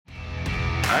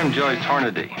I'm Jason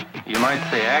Hornady. You might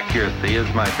say accuracy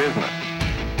is my business.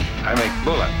 I make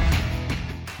bullets.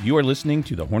 You are listening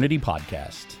to the Hornady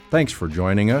Podcast. Thanks for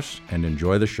joining us and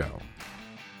enjoy the show.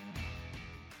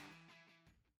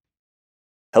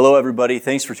 Hello, everybody.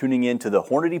 Thanks for tuning in to the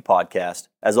Hornady Podcast.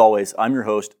 As always, I'm your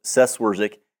host, Seth,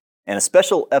 and a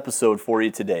special episode for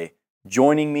you today.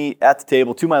 Joining me at the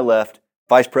table to my left,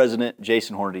 Vice President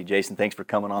Jason Hornady. Jason, thanks for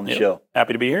coming on the show.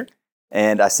 Happy to be here.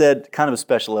 And I said kind of a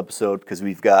special episode because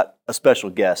we've got a special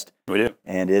guest. We do.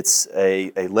 And it's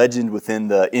a legend within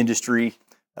the industry,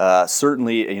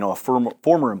 certainly a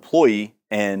former employee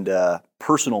and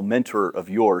personal mentor of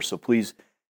yours. So please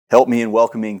help me in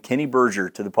welcoming Kenny Berger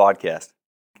to the podcast.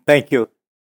 Thank you.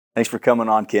 Thanks for coming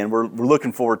on, Ken. We're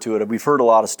looking forward to it. We've heard a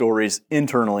lot of stories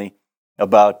internally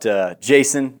about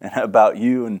Jason and about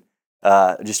you, and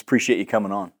just appreciate you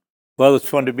coming on. Well, it's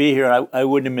fun to be here. I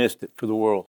wouldn't have missed it for the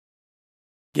world.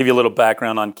 Give you a little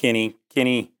background on Kenny.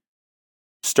 Kenny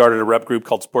started a rep group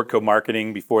called Sportco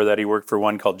Marketing. Before that, he worked for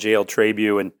one called JL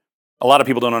Trabue. And a lot of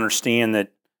people don't understand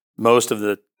that most of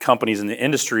the companies in the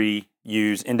industry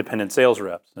use independent sales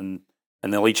reps, and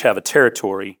they'll each have a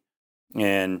territory.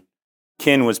 And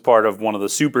Ken was part of one of the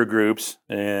super groups,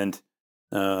 and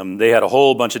they had a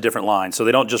whole bunch of different lines. So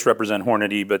they don't just represent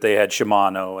Hornady, but they had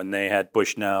Shimano, and they had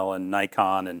Bushnell and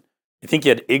Nikon, and I think he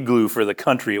had Igloo for the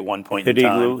country at one point in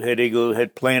time. Had Igloo,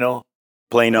 had Plano.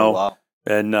 Oh, wow.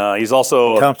 And he's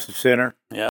also Thompson Center.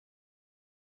 Yeah.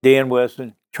 Dan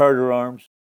Wesson, Charter Arms.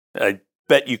 I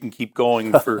bet you can keep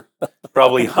going for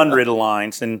probably 100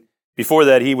 lines. And before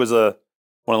that, he was one of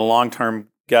the long-term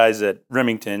guys at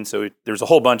Remington. So there's a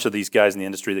whole bunch of these guys in the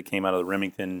industry that came out of the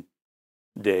Remington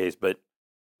days. But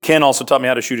Ken also taught me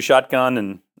how to shoot a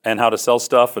shotgun and how to sell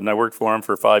stuff. And I worked for him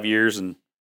for 5 years, and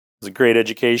it was a great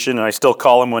education, and I still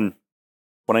call him when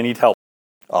I need help.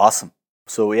 Awesome.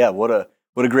 So yeah, what a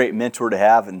great mentor to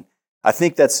have, and I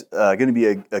think that's going to be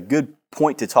a good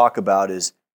point to talk about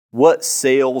is what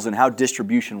sales and how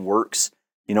distribution works.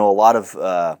 A lot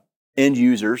of end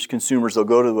users, consumers, they'll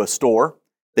go to a store,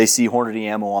 they see Hornady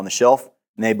ammo on the shelf,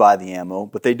 and they buy the ammo,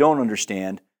 but they don't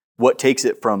understand what takes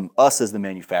it from us as the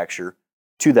manufacturer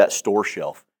to that store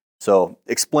shelf. So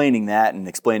explaining that and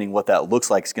explaining what that looks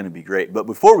like is going to be great. But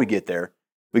before we get there,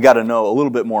 we got to know a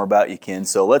little bit more about you, Ken.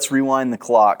 So let's rewind the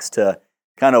clocks to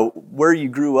kind of where you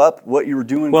grew up, what you were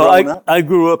doing growing up. I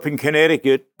grew up in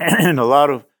Connecticut, and a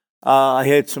lot of I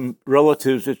had some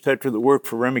relatives, et cetera, that worked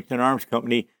for Remington Arms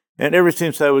Company. And ever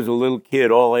since I was a little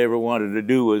kid, all I ever wanted to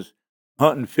do was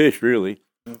hunt and fish, really.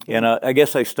 Mm-hmm. And I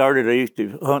guess I used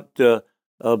to hunt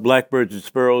blackbirds and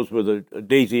sparrows with a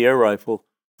Daisy air rifle.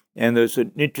 And there's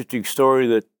an interesting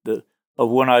story of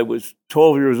when I was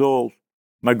 12 years old.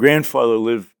 My grandfather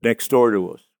lived next door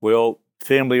to us.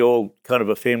 Kind of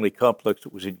a family complex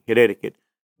that was in Connecticut.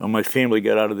 When my family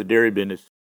got out of the dairy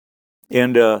business.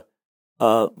 And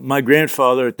my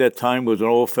grandfather at that time was an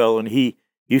old fellow, and he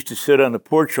used to sit on the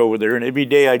porch over there, and every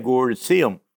day I'd go over to see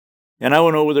him. And I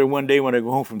went over there one day when I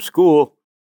go home from school,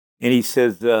 and he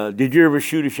says, did you ever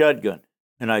shoot a shotgun?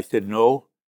 And I said, no.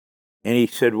 And he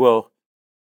said, well,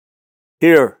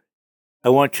 here, I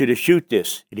want you to shoot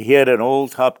this. And he had an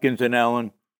old Hopkins &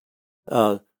 Allen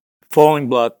falling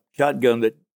block shotgun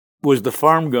that was the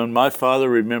farm gun my father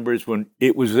remembers when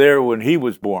it was there when he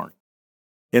was born.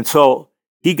 And so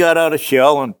he got out a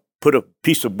shell and put a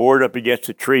piece of board up against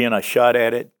a tree, and I shot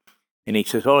at it. And he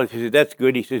says, that's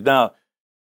good. He says, now,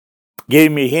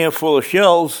 gave me a handful of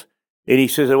shells, and he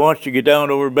says, I want you to get down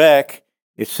over back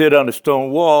and sit on a stone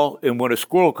wall, and when a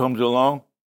squirrel comes along,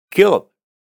 kill him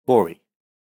for me.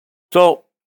 So,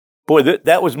 boy,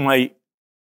 that was my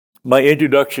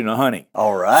introduction to hunting.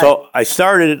 All right. So I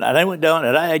started, and I went down,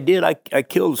 and I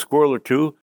killed a squirrel or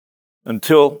two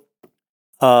until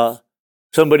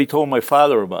somebody told my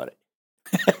father about it.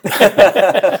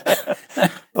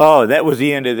 Oh, that was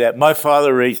the end of that. My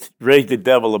father raised the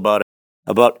devil about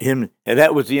him, and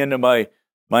that was the end of my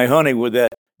hunting with that.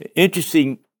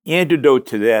 Interesting antidote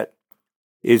to that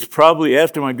is probably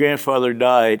after my grandfather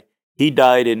died. He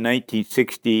died in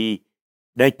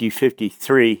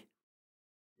 1953,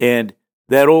 and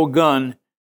that old gun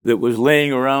that was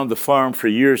laying around the farm for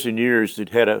years and years that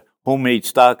had a homemade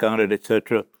stock on it,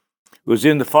 etc., was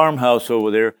in the farmhouse over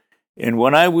there. And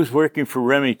when I was working for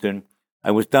Remington,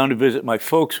 I was down to visit my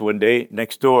folks one day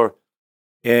next door,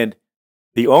 and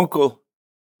the uncle,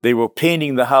 they were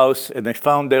painting the house, and they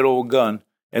found that old gun,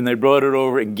 and they brought it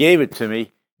over and gave it to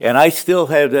me. And I still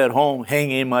have that home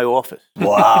hanging in my office.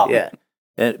 Wow. Yeah.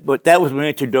 But that was my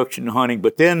introduction to hunting.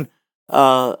 But then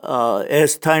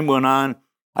as time went on,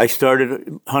 I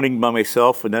started hunting by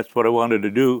myself, and that's what I wanted to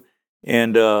do.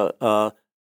 And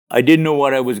I didn't know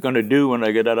what I was going to do when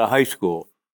I got out of high school.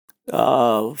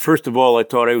 First of all, I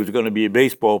thought I was going to be a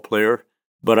baseball player,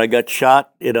 but I got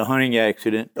shot in a hunting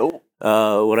accident when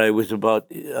I was about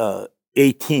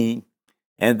 18,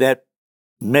 and that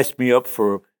messed me up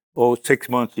for 6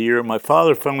 months, a year. My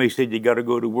father finally said, "You got to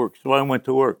go to work." So I went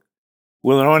to work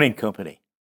with an awning company,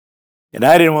 and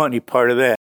I didn't want any part of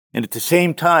that. And at the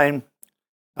same time,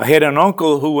 I had an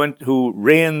uncle who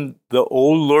ran the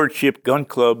old Lordship Gun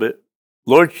Club at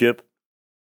Lordship,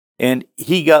 and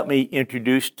he got me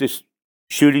introduced to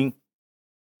shooting,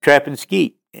 trap, and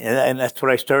skeet. And that's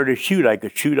what I started to shoot. I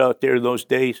could shoot out there those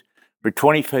days for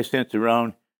 25 cents a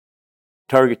round,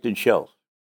 targets and shells.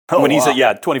 When he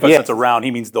said, 25 cents a round,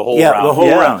 he means the whole round. Yeah, the whole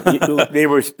round. We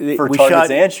targets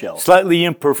shot and shells. Slightly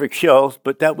imperfect shells,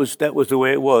 but that was the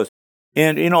way it was.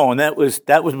 And and that was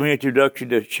my introduction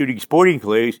to shooting sporting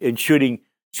clays and shooting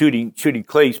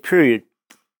clays, period.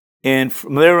 And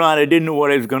from there on, I didn't know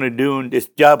what I was going to do. And this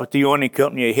job at the awning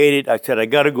company, I hated. I said, I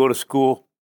got to go to school.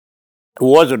 I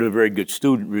wasn't a very good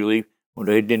student, really. Well,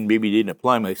 I didn't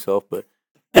apply myself, but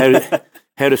had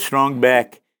a strong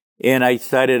back. And I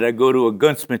decided I'd go to a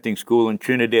gunsmithing school in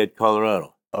Trinidad,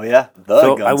 Colorado. Oh, yeah?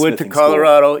 So I went to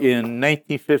Colorado in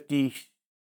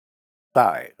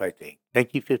 1955, I think.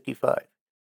 1955.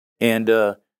 And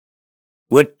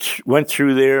went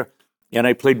through there, and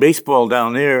I played baseball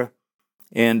down there.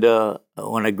 And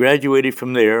when I graduated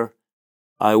from there,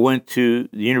 I went to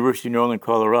the University of Northern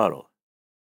Colorado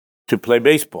to play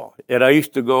baseball. And I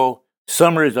used to go,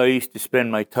 summers I used to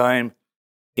spend my time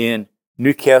in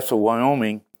Newcastle,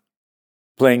 Wyoming,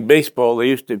 playing baseball. They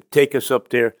used to take us up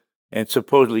there and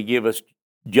supposedly give us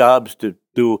jobs to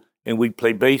do, and we'd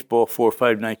play baseball 4 or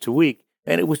 5 nights a week.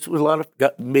 And it was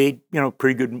got made,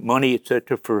 pretty good money, et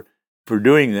cetera, for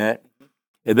doing that.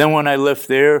 And then when I left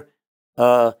there,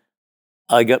 I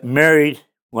got married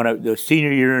the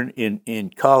senior year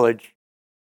in college,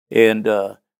 and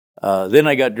then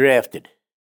I got drafted.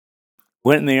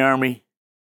 Went in the Army,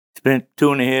 spent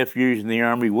 2.5 years in the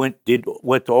Army. Went to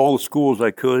all the schools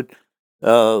I could.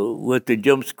 Went to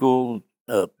jump school,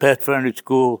 Pathfinder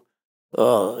school,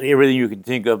 everything you can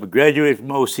think of. I graduated from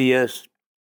OCS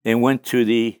and went to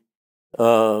the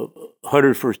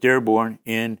 101st Airborne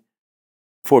in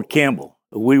Fort Campbell.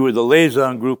 We were the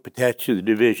liaison group attached to the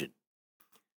division.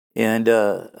 And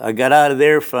I got out of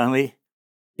there finally,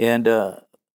 and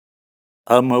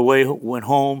on my way, went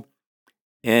home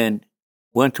and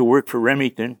went to work for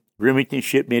Remington. Remington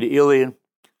shipped me to Ilion,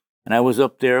 and I was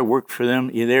up there, worked for them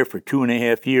there for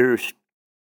 2.5 years,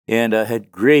 and I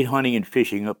had great hunting and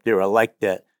fishing up there. I liked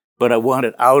that, but I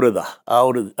wanted out in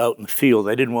the field.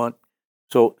 I didn't want,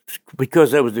 so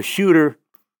because I was a shooter,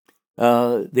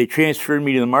 they transferred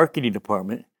me to the marketing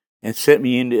department and sent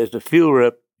me in as a field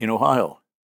rep in Ohio.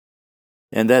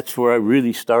 And that's where I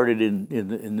really started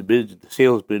in the business, the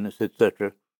sales business, et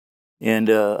cetera. And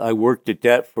I worked at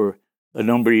that for a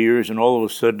number of years, and all of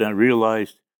a sudden I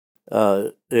realized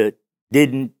it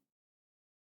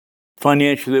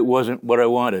financially it wasn't what I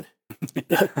wanted.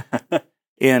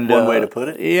 And one way to put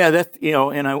it. Yeah, that's,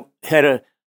 and I had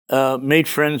made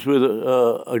friends with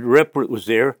a rep that was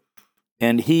there,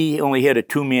 and he only had a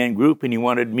 2-man group, and he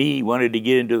wanted to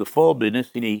get into the fall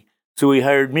business, and so he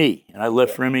hired me, and I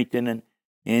left Remington in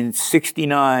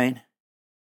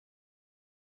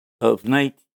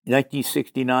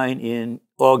 1969 in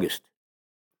August,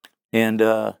 and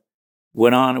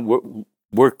went on and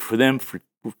worked for them for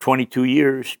 22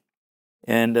 years,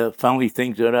 and finally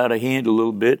things got out of hand a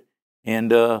little bit,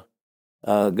 and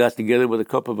got together with a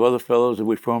couple of other fellows, and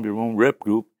we formed our own rep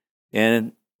group,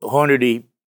 and Hornady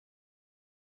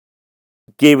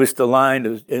gave us the line,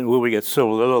 and we got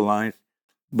several other lines,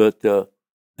 but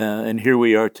and here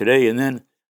we are today. And then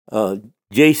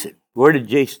Jason, where did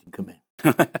Jason come in?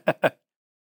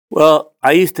 Well,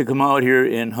 I used to come out here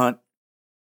and hunt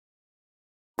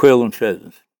quail and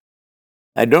pheasants.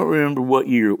 I don't remember what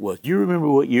year it was. Do you remember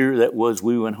what year that was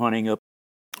we went hunting up?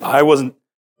 I wasn't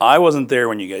there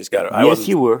when you guys got it. Yes,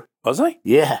 you were. Was I?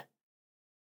 Yeah.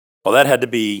 Well, that had to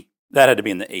be in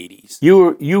the 80s.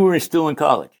 You were still in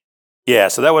college. Yeah,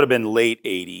 so that would have been late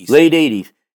 80s. Late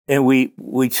 80s. And we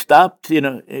stopped in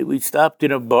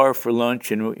a bar for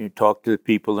lunch and we talked to the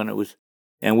people, and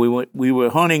we were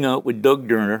hunting out with Doug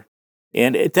Durner.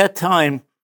 And at that time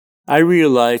I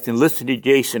realized, and listened to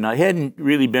Jason, I hadn't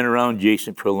really been around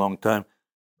Jason for a long time,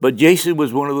 but Jason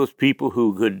was one of those people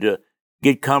who could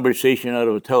get conversation out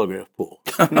of a telegraph pole.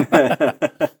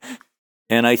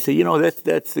 And I said,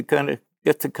 that's the kind of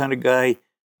guy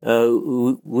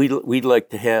we'd like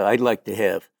to have. I'd like to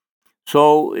have.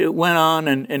 So it went on,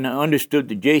 and I understood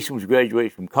that Jason was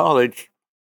graduating from college,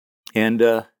 and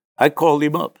I called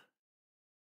him up.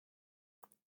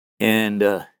 And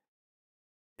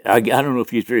I don't know if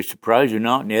he was very surprised or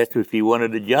not, and asked if he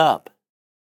wanted a job.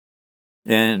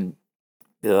 And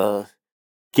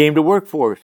came to work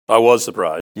for us. I was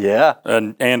surprised. Yeah.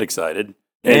 And excited.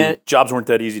 And jobs weren't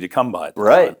that easy to come by.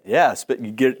 Right. Yeah.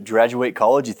 You graduate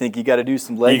college, you think you got to do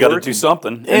some legwork. You got to do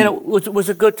something. And it was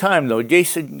a good time, though.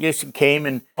 Jason came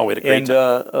and we had a great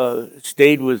time.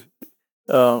 Stayed with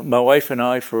my wife and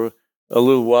I for a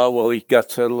little while he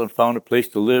got settled and found a place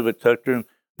to live, etc.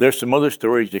 There's some other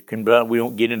stories that come out. We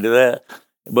won't get into that.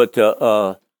 But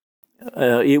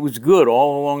it was good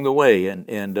all along the way.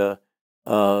 And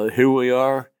here we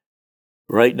are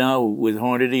right now with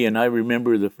Hornady. And I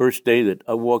remember the first day that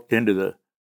I walked into the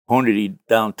Hornady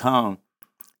downtown,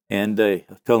 and I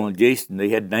was telling Jason they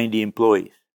had 90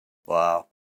 employees. Wow.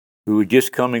 We were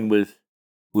just coming with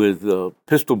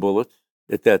pistol bullets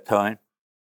at that time.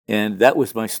 And that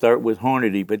was my start with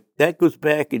Hornady. But that goes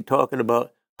back in talking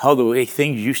about how the way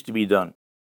things used to be done.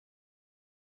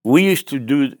 We used to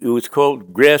do, it was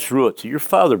called grassroots. Your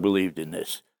father believed in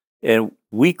this. And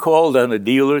we called on the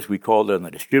dealers, we called on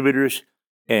the distributors,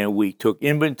 and we took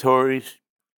inventories.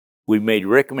 We made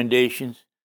recommendations.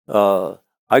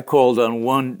 I called on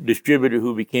one distributor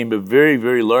who became a very,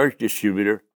 very large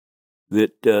distributor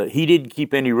that he didn't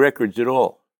keep any records at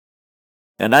all.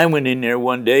 And I went in there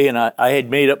one day, and I had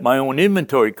made up my own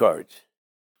inventory cards.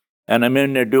 And I'm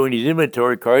in there doing these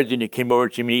inventory cards, and he came over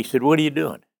to me, and he said, "What are you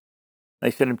doing?" I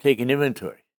said, "I'm taking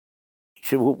inventory." He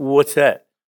said, "What's that?"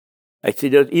 I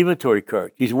said, "Those inventory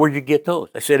cards." He said, "Where'd you get those?"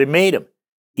 I said, "I made them."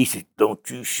 He said, "Don't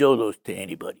you show those to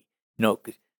anybody." No,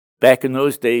 because back in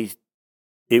those days,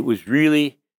 it was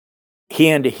really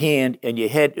hand to hand, and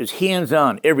it was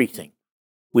hands-on, everything.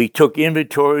 We took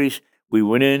inventories, we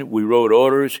went in, we wrote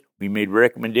orders, we made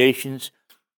recommendations,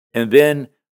 and then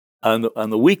on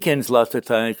the weekends, lots of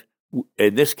times,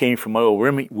 and this came from my old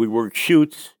Remington, we worked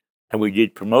shoots, and we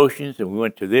did promotions, and we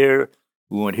went to there,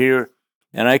 we went here,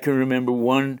 and I can remember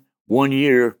one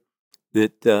year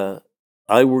that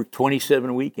I worked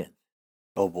 27 weekends.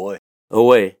 Oh boy!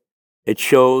 Away at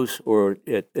shows or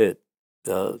at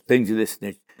things of this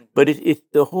nature. But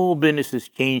the whole business has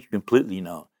changed completely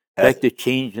now. In fact, it's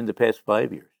changed in the past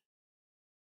 5 years.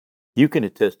 You can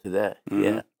attest to that. Mm-hmm.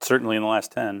 Yeah, certainly in the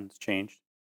last 10, it's changed.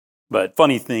 But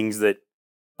funny things that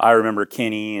I remember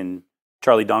Kenny and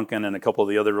Charlie Duncan and a couple of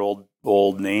the other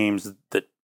old names that,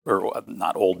 or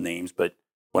not old names, but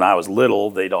when I was little,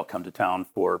 they'd all come to town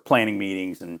for planning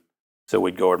meetings, and so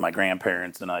we'd go over to my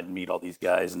grandparents, and I'd meet all these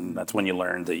guys, and that's when you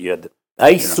learned that you had to. I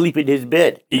used to sleep in his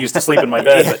bed. He used to sleep in my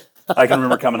bed, but I can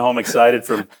remember coming home excited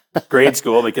from grade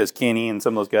school because Kenny and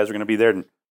some of those guys were going to be there. And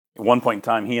at one point in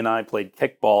time, he and I played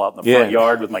kickball out in the front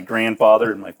yard with my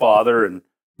grandfather and my father, and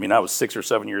I mean, I was 6 or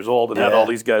 7 years old and had all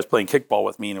these guys playing kickball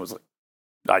with me, and it was like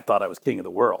I thought I was king of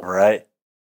the world. Right.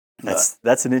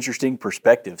 That's an interesting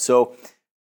perspective. So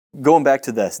going back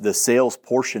to the sales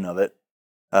portion of it,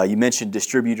 you mentioned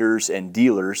distributors and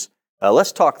dealers.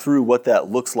 Let's talk through what that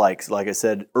looks like. Like I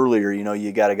said earlier,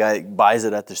 you got a guy that buys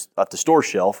it at the store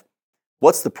shelf.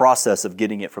 What's the process of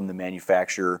getting it from the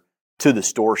manufacturer to the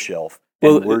store shelf?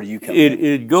 And where do you come in?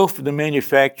 It'd go for the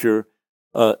manufacturer.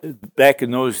 Back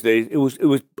in those days, it was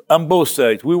on both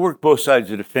sides. We worked both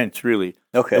sides of the fence, really.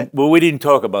 Okay. But we didn't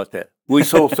talk about that. We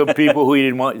sold some people who we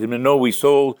didn't want them to know we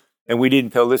sold, and we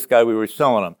didn't tell this guy we were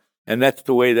selling them. And that's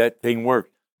the way that thing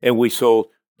worked. And we sold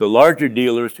the larger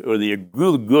dealers or the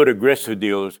good aggressive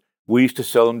dealers. We used to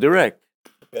sell them direct.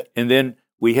 Okay. And then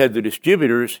we had the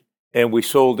distributors, and we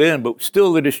sold them. But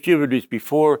still, the distributors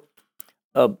before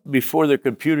the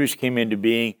computers came into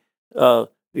being,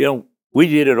 we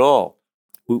did it all.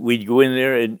 We'd go in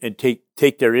there and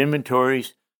take their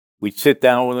inventories. We'd sit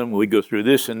down with them. We'd go through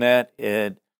this and that,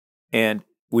 and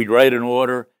we'd write an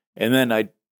order, and then I'd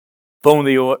phone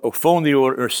the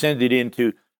order or send it in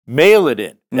to mail it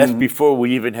in. That's before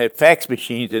we even had fax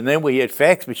machines, and then we had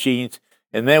fax machines,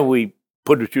 and then we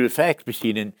put it through the fax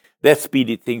machine, and that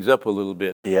speeded things up a little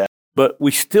bit. Yeah. But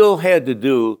we still had to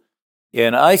do,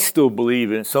 and I still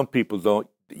believe in, some people don't,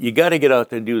 you got to get out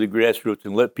there and do the grassroots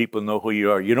and let people know who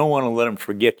you are. You don't want to let them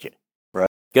forget you. Right.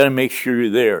 Got to make sure you're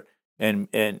there, and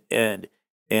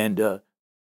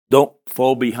don't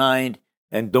fall behind,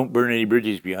 and don't burn any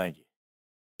bridges behind you.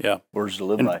 Yeah. Words to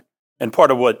live by. And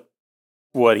part of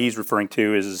what he's referring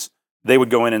to is they would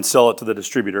go in and sell it to the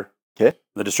distributor. Okay.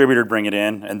 The distributor would bring it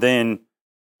in, and then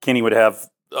Kenny would have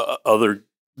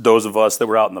those of us that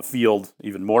were out in the field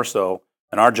even more so,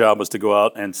 and our job was to go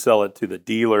out and sell it to the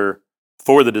dealer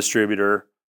for the distributor.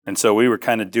 And so we were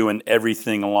kind of doing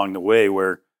everything along the way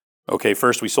where, okay,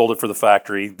 first we sold it for the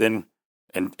factory, then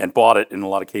and bought it in a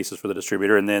lot of cases for the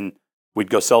distributor, and then we'd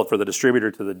go sell it for the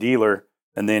distributor to the dealer,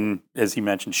 and then, as he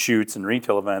mentioned, shoots and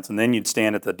retail events, and then you'd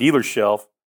stand at the dealer's shelf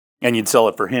and you'd sell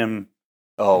it for him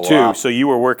too. Wow. So you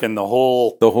were working the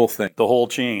whole thing, the whole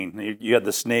chain. You had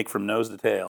the snake from nose to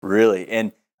tail. Really.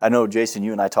 And I know, Jason,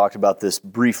 you and I talked about this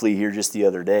briefly here just the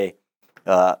other day.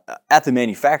 At the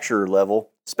manufacturer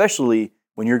level, especially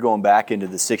when you're going back into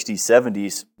the 60s,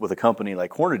 70s with a company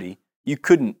like Hornady, you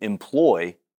couldn't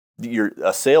employ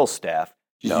a sales staff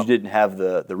because you didn't have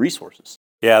the resources.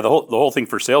 Yeah, the whole thing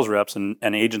for sales reps and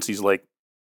agencies like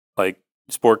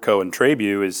Sportco and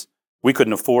Trapshooting is we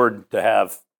couldn't afford to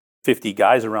have 50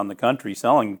 guys around the country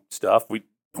selling stuff.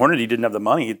 Hornady didn't have the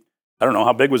money. I don't know,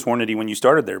 how big was Hornady when you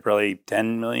started there? Probably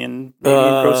 10 million maybe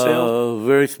in gross sales?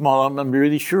 Very small. I'm not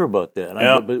really sure about that.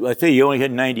 Yeah. But I tell you only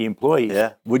had 90 employees.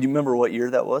 Yeah. Would you remember what year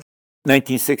that was?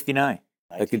 1969.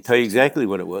 I can tell you exactly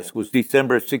what it was. It was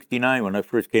December of 69 when I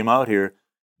first came out here,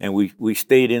 and we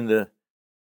stayed in the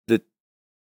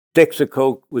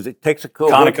Texaco, was it Texaco?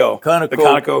 Conoco. Conoco. The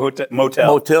Conoco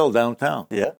Motel downtown.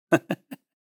 Yeah.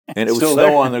 And it was Still snow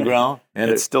there. on the ground.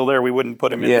 And it's still there. We wouldn't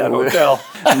put him in Yeah, that hotel.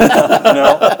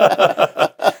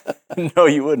 No,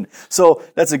 you wouldn't. So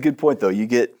that's a good point, though. You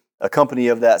get a company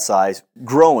of that size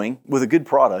growing with a good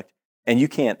product, and you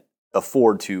can't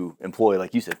afford to employ,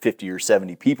 like you said, 50 or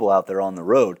 70 people out there on the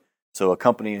road. So a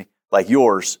company like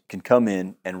yours can come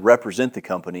in and represent the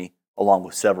company along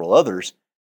with several others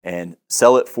and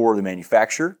sell it for the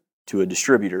manufacturer to a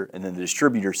distributor, and then the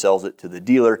distributor sells it to the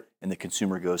dealer, and the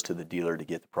consumer goes to the dealer to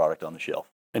get the product on the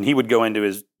shelf. And he would go into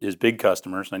his big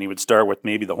customers, and he would start with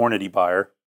maybe the Hornady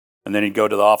buyer, and then he'd go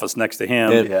to the office next to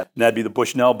him, Yeah. and that'd be the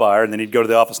Bushnell buyer, and then he'd go to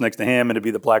the office next to him, and it'd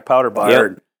be the black powder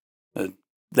buyer.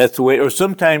 that's the way. Or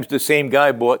sometimes the same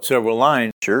guy bought several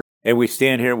lines. Sure. And we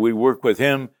stand here and we work with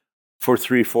him for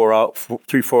three, four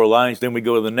lines. Then we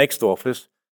go to the next office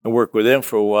and work with them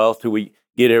for a while till we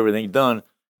get everything done.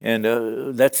 And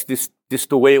that's just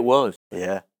the way it was.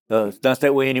 Yeah. It's not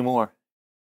that way anymore.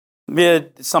 Yeah,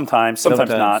 sometimes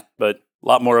not, but a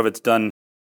lot more of it's done.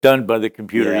 Done by the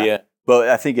computer, yeah. But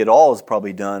I think it all is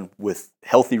probably done with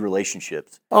healthy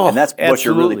relationships. Oh, and that's what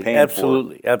you're really paying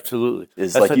absolutely, for. Absolutely.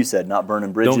 Is like you said, not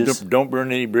burning bridges. Don't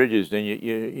burn any bridges. Then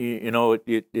you know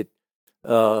you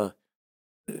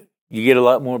get a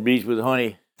lot more bees with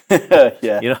honey.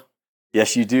 Yeah. You know,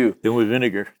 Yes, you do. than with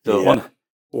vinegar. So Yeah.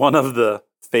 One of the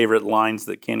favorite lines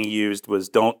that Kenny used was,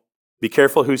 "Don't be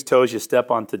careful whose toes you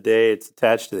step on today. It's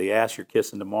attached to the ass you're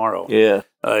kissing tomorrow." yeah.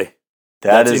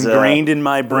 That's is ingrained in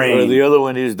my Or brain. the other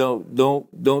one is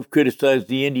don't criticize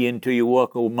the Indian until you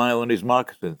walk a mile in his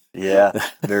moccasins. Yeah,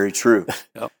 very true.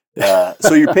 Yep.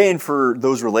 So you're paying for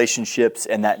those relationships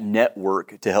and that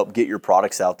network to help get your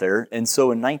products out there. And so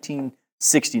in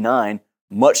 1969,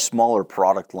 much smaller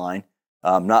product line,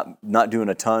 not doing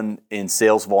a ton in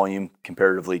sales volume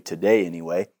comparatively today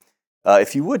anyway.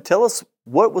 If you would, tell us,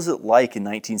 what was it like in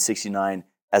 1969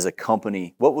 as a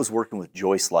company? What was working with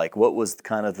Joyce like? What was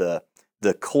kind of the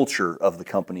culture of the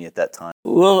company at that time?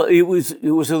 Well, it was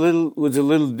a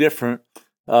little different.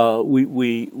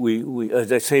 We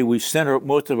as I say, we sent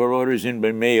most of our orders in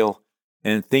by mail,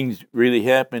 and things really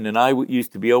happened. And I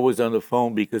used to be always on the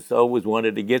phone because I always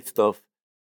wanted to get stuff.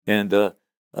 And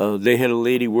they had a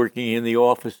lady working in the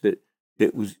office that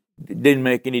didn't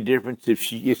make any difference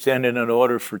if you sent in an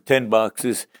order for 10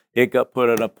 boxes, it got put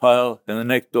on a pile, and the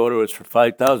next order was for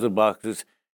 5,000 boxes.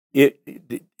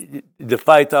 The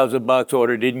 5,000 box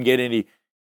order didn't get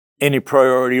any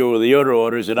priority over the other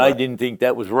orders, and I didn't think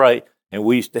that was right. And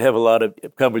we used to have a lot of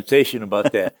conversation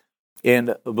about that.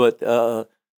 And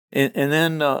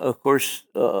then of course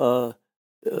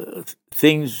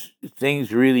things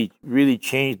really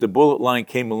changed. The bullet line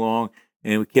came along,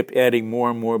 and we kept adding more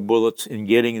and more bullets and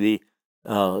getting the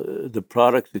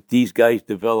products that these guys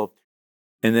developed.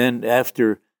 And then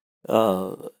after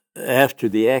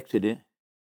the accident,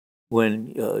 when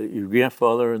your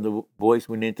grandfather and the boys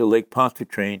went into Lake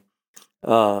Pontchartrain,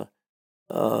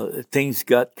 things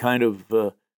got kind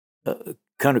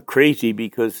of crazy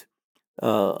because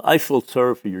I felt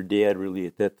sorry for your dad really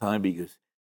at that time, because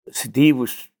Steve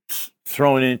was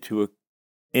thrown into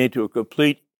a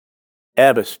complete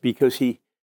abyss, because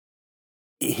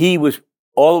he was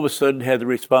all of a sudden had the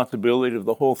responsibility of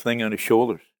the whole thing on his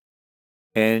shoulders.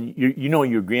 And you know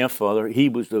your grandfather, he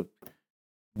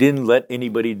didn't let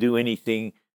anybody do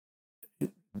anything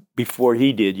before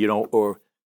he did, or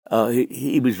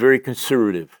he was very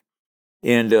conservative.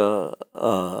 And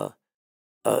I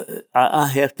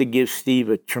have to give Steve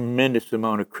a tremendous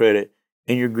amount of credit,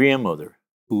 and your grandmother,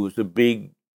 who was a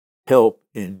big help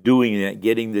in doing that,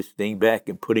 getting this thing back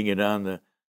and putting it on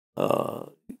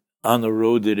the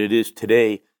road that it is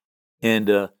today.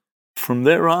 And from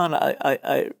there on,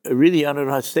 I really, I don't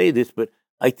know how to say this, but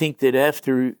I think that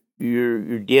after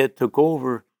your dad took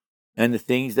over and the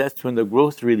things, that's when the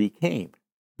growth really came.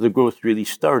 The growth really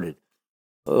started.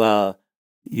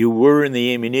 You were in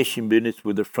the ammunition business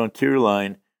with the Frontier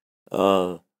line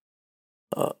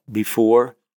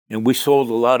before, and we sold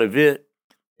a lot of it.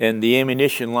 And the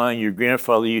ammunition line, your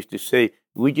grandfather used to say,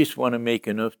 we just want to make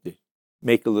enough to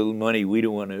make a little money. We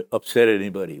don't want to upset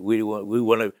anybody. We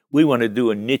want to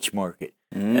do a niche market.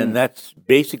 And that's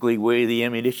basically where the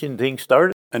ammunition thing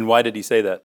started. And why did he say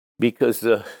that? Because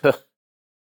it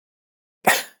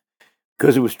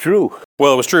was true.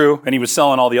 Well, it was true, and he was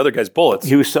selling all the other guys' bullets.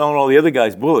 He was selling all the other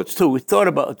guys' bullets too. We thought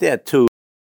about that too,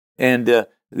 and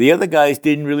the other guys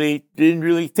didn't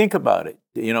really think about it,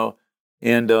 you know.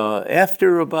 And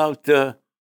after about,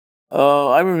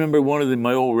 I remember one of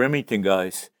my old Remington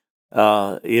guys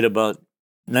in about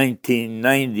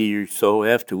 1990 or so,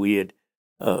 after we had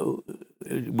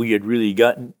really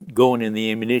gotten going in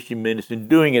the ammunition business and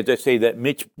doing, as I say, that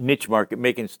niche market,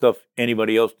 making stuff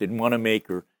anybody else didn't want to make,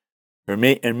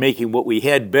 and making what we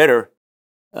had better.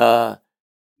 I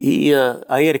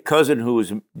had a cousin who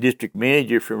was a district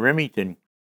manager for Remington,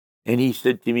 and he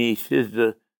said to me, he says,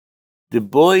 the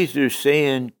boys are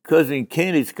saying Cousin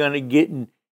Ken is kind of getting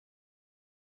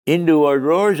into our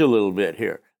drawers a little bit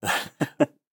here,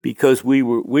 because we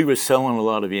were selling a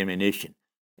lot of ammunition,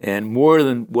 and more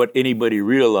than what anybody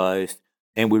realized,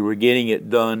 and we were getting it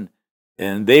done,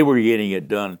 and they were getting it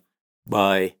done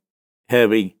by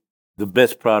having the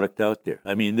best product out there.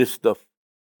 I mean, this stuff,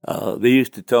 they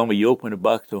used to tell me, you open a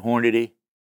box of Hornady,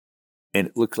 and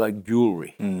it looks like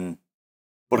jewelry. Mm-hmm.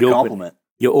 What a compliment.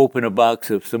 You open a box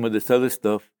of some of this other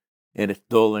stuff, and it's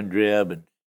dull and drab,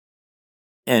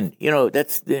 and you know,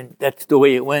 that's the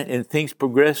way it went, and things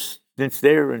progressed since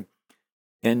there,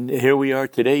 and here we are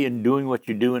today, and doing what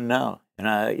you're doing now. And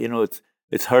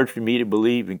it's hard for me to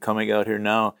believe, in coming out here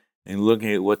now and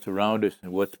looking at what's around us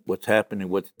and what's happened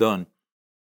and what's done.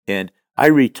 And I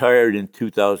retired in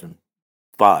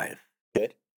 2005.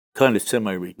 Okay. Kind of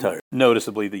semi-retired.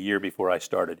 Noticeably the year before I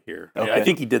started here. Okay. I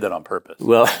think he did that on purpose.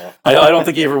 Well, I don't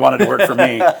think he ever wanted to work for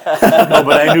me. no,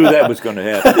 but I knew that was going to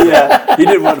happen. Yeah, he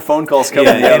didn't want phone calls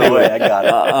coming the other way. I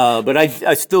got it. But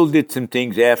I still did some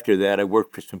things after that. I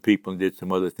worked for some people and did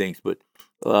some other things. But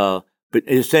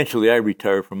essentially, I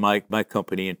retired from my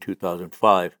company in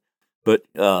 2005. But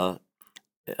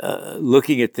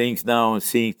looking at things now and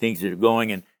seeing things that are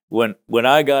going, and when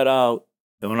I got out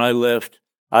and when I left,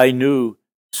 I knew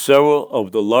several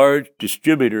of the large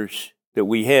distributors that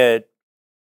we had,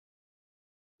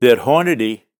 that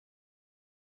Hornady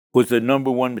was the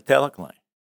number one metallic line.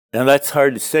 Now that's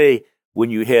hard to say when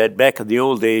you had, back in the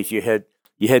old days, you had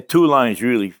two lines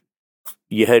really.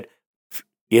 You had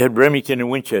Remington and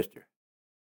Winchester,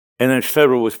 and then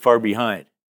Federal was far behind.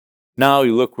 Now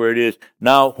you look where it is.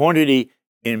 Now Hornady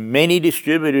in many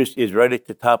distributors is right at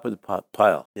the top of the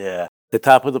pile. Yeah. The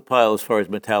top of the pile as far as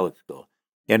metallics go.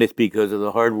 And it's because of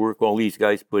the hard work all these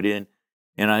guys put in.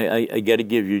 And I got to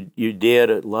give your dad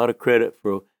a lot of credit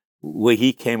for where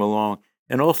he came along.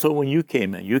 And also when you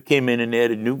came in and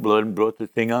added new blood and brought the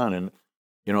thing on. And,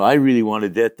 you know, I really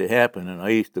wanted that to happen. And I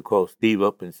used to call Steve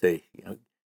up and say, you know,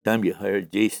 time you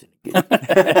hired Jason again.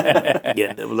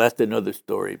 Again, well, that's another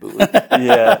story. But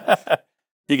Yeah.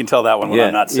 You can tell that one when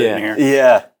I'm not sitting here.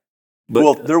 Yeah. But,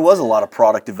 well, there was a lot of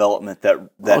product development that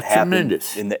happened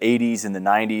tremendous. in the 80s and the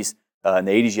 90s. In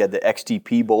the 80s, you had the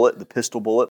XTP bullet, the pistol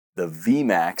bullet, the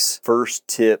VMAX first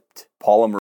tipped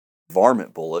polymer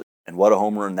varmint bullet, and what a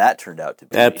home run that turned out to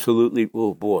be. absolutely.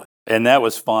 Oh, boy. And that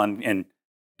was fun.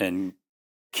 And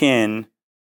Ken,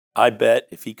 I bet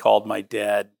if he called my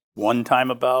dad one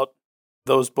time about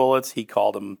those bullets, he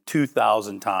called him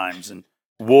 2,000 times and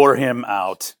wore him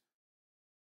out.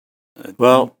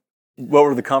 Well, what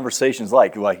were the conversations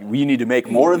like? Like, we need to make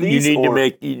more of these? You need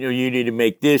to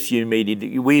make this.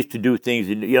 We used to do things,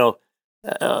 and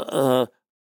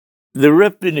the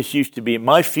rep business used to be,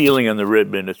 my feeling on the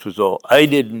rep business was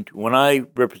when I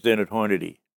represented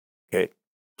Hornady, okay,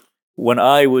 when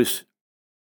I was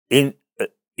in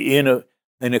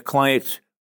a client's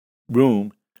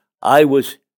room, I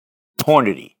was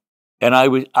Hornady, and I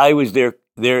was there,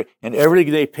 and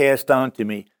everything they passed on to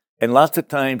me. And lots of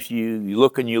times you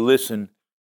look and you listen,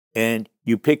 and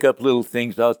you pick up little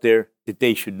things out there that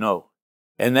they should know.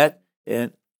 And I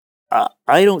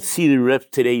don't see the reps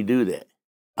today do that.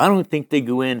 I don't think they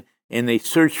go in and they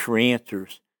search for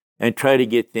answers and try to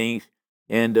get things.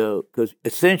 And because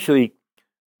essentially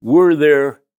we're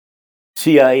their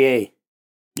CIA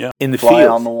in the field. Fly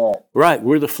on the wall. Right,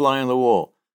 we're the fly on the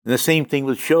wall. And the same thing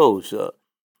with shows. Too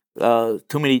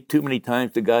many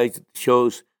times the guys at the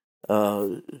shows,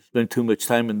 spend too much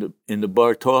time in the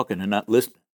bar talking and not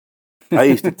listening. I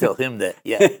used to tell him that.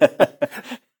 Yeah.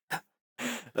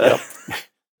 Yep.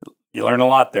 You learn a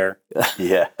lot there.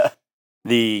 Yeah.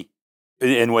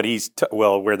 And what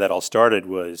where that all started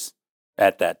was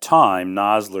at that time,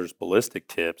 Nosler's ballistic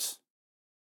tips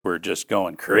were just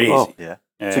going crazy. Oh, Yeah.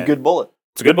 It's a good bullet.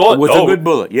 It's a good bullet. It was a good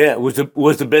bullet. Yeah, it was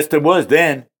the best there was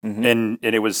then. Mm-hmm. And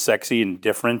it was sexy and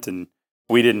different, and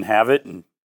we didn't have it. And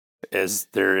as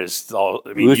there is all,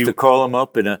 I mean, We used to call him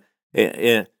up, and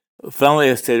finally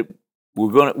I said we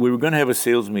were gonna have a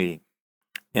sales meeting,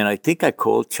 and I think I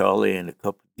called Charlie and a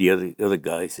couple of the other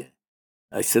guys in.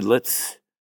 I said let's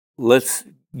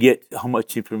get how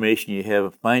much information you have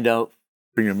and find out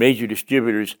from your major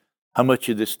distributors how much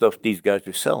of this stuff these guys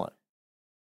are selling.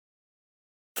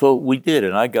 So we did,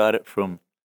 and I got it from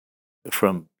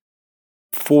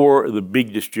 4 of the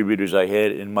big distributors I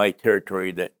had in my territory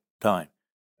at that time,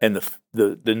 and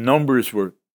the numbers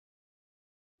were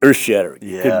earth-shattering.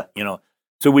 Yeah.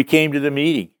 So we came to the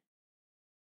meeting,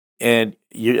 and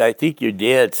I think your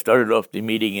dad started off the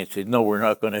meeting and said, "No, we're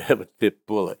not going to have a tip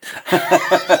bullet."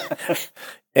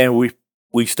 And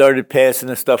we started passing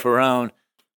the stuff around,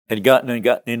 and gotten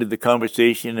into the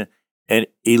conversation, and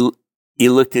he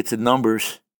looked at the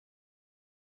numbers.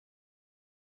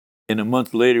 And a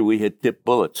month later, we had tip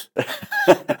bullets.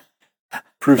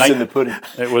 Proof's in the pudding.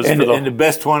 it was and for the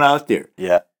best one out there.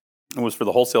 Yeah. it was for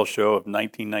the wholesale show of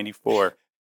 1994.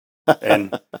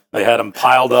 And they had them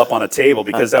piled up on a table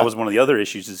because that was one of the other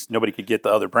issues is nobody could get the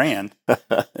other brand.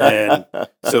 And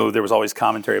so there was always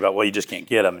commentary about, well, you just can't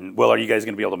get them. And, well, are you guys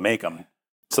going to be able to make them?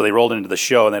 So they rolled into the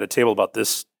show, and they had a table about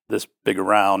this big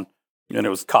around, and it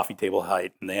was coffee table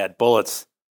height. And they had bullets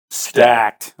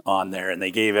stacked on there, and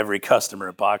they gave every customer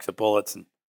a box of bullets. And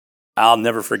I'll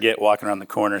never forget walking around the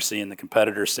corner, seeing the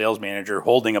competitor sales manager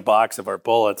holding a box of our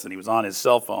bullets, and he was on his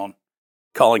cell phone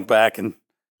calling back and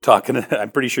talking.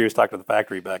 I'm pretty sure he was talking to the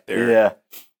factory back there. Yeah.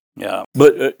 Yeah.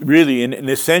 But really, and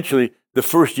essentially, the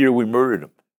first year we murdered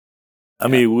them. I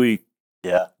mean, we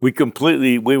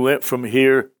went from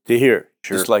here to here,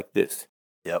 just like this.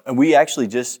 Yep. And we actually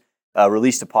just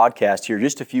released a podcast here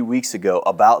just a few weeks ago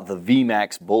about the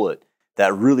VMAX bullet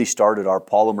that really started our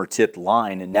polymer tipped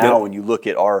line. And now when you look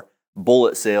at our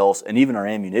bullet sales and even our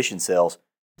ammunition sales,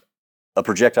 a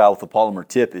projectile with a polymer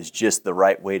tip is just the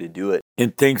right way to do it.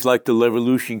 And things like the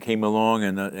Levolution came along,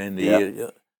 and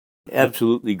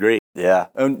absolutely great. Yeah.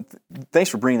 And thanks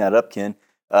for bringing that up, Ken.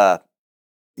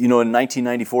 In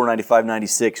 1994, 95,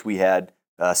 96, we had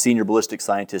senior ballistic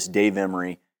scientist Dave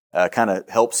Emery kind of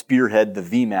help spearhead the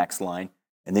VMAX line.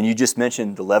 And then you just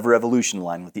mentioned the Lever Evolution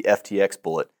line with the FTX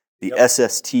bullet, the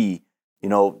SST.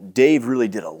 Dave really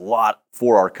did a lot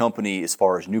for our company as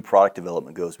far as new product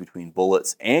development goes between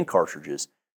bullets and cartridges.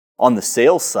 On the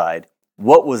sales side,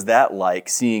 what was that like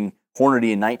seeing Hornady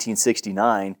in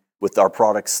 1969 with our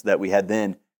products that we had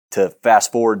then to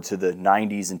fast forward to the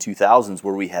 90s and 2000s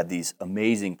where we had these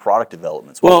amazing product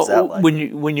developments? What was that like?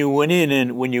 when you went in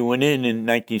in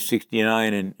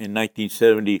 1969 and in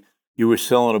 1970, you were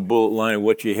selling a bullet line of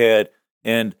what you had,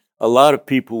 and a lot of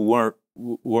people weren't.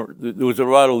 There was a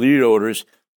lot of lead orders,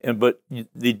 but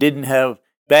they didn't have,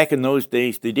 back in those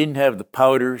days, they didn't have the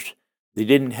powders, they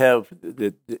didn't have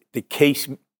the case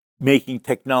making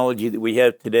technology that we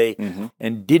have today,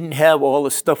 and didn't have all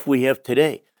the stuff we have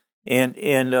today. And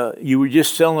you were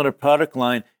just selling a product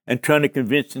line and trying to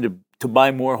convince them to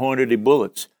buy more Hornady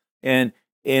bullets. And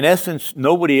in essence,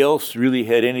 nobody else really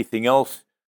had anything else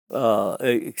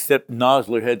except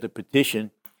Nosler had the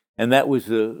petition. And that was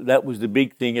the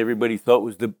big thing everybody thought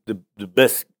was the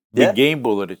best big game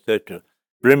bullet, etc.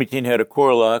 Remington had a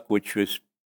Corlock, which was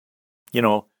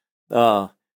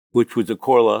a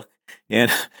Corlock,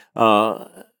 and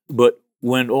but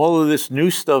when all of this new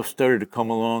stuff started to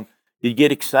come along, you'd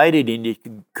get excited and you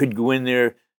could go in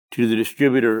there to the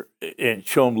distributor and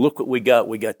show them, look what we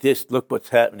got this, look what's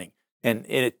happening, and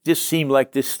it just seemed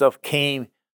like this stuff came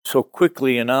so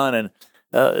quickly and on. And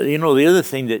the other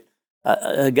thing that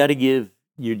I got to give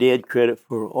your dad credit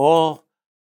for all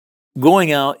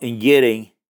going out and getting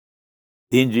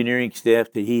the engineering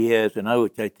staff that he has, and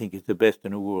which I think is the best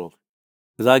in the world.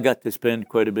 Because I got to spend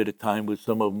quite a bit of time with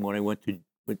some of them when I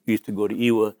used to go to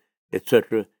Iowa,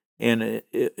 etc. And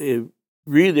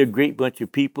really, they're a great bunch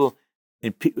of people,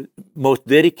 and most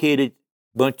dedicated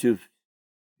bunch of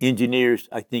engineers,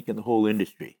 I think, in the whole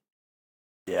industry.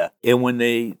 Yeah. And when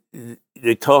they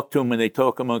talk to them and they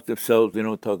talk amongst themselves, they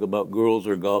don't talk about girls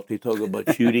or golf. They talk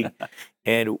about shooting.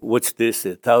 And what's this?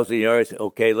 1,000 yards?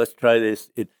 Okay, let's try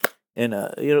this.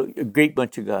 A great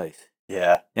bunch of guys.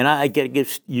 Yeah. And I got to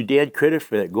give your dad credit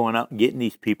for that, going out and getting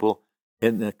these people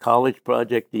and the college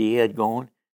project that he had going,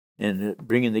 and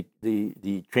bringing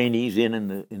the trainees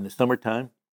in the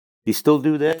summertime. You still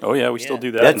do that? Oh, yeah, we still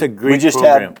do that. That's a great We just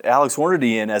program. had Alex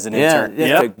Hornady in as an intern.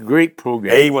 That's a great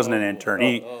program. He wasn't an intern.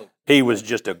 He was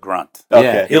just a grunt.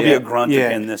 Okay. He'll be a grunt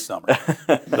again this summer.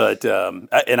 But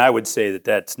and I would say that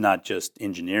that's not just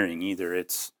engineering either.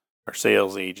 It's our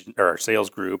sales agent or our sales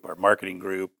group, our marketing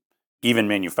group, even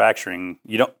manufacturing.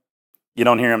 You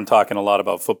don't hear him talking a lot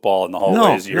about football in the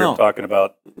hallways. You hear him talking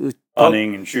about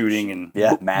hunting and shooting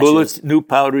and matches. Bullets, new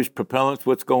powders, propellants.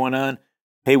 What's going on?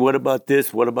 Hey, what about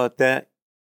this? What about that?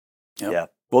 Yep. Yeah.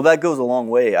 Well, that goes a long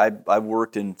way. I've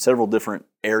worked in several different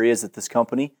areas at this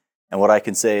company, and what I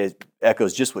can say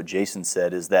echoes just what Jason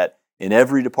said, is that in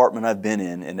every department I've been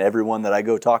in and everyone that I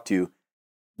go talk to,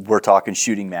 we're talking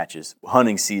shooting matches,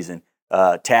 hunting season,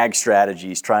 tag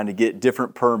strategies, trying to get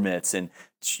different permits and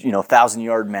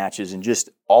 1,000-yard matches and just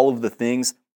all of the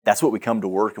things. That's what we come to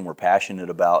work and we're passionate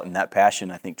about, and that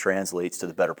passion, I think, translates to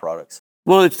the better products.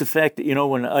 Well, it's the fact that,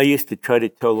 when I used to try to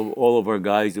tell all of our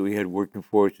guys that we had working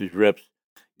for us as reps,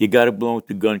 you got to belong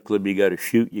to gun club, you got to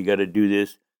shoot, you got to do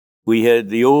this. We had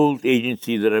the old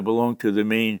agency that I belonged to, the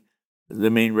main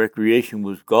recreation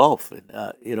was golf. And,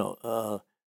 I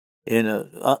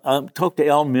talked to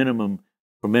Al Minimum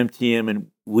from MTM,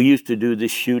 and we used to do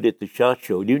this shoot at the SHOT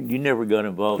Show. You never got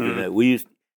involved in that. We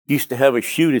used to have a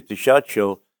shoot at the SHOT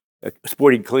Show, a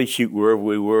sporting clay shoot wherever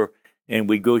we were, and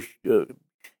we'd go,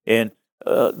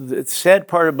 the sad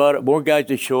part about it, more guys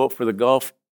that show up for the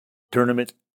golf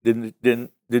tournament than the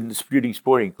shooting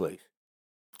sporting clays.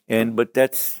 But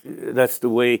that's the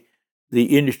way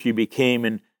the industry became,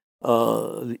 and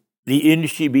the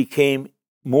industry became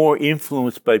more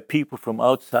influenced by people from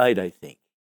outside, I think.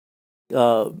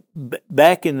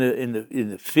 Back in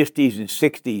the 50s and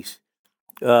 60s,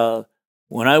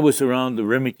 when I was around the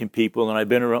Remington people, and I've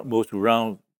been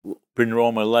around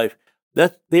all my life,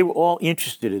 they were all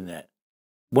interested in that.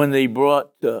 When they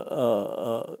brought,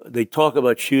 they talk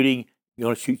about shooting. You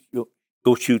want to shoot?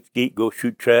 Go shoot skeet. Go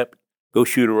shoot trap. Go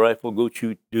shoot a rifle. Go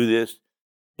shoot. Do this.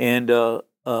 And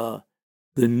the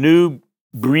new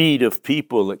breed of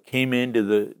people that came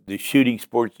into the shooting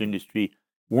sports industry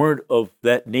weren't of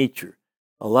that nature.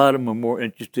 A lot of them are more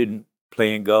interested in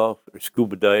playing golf or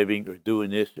scuba diving or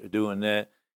doing this or doing that.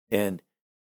 And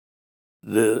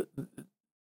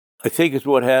I think it's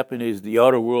what happened is the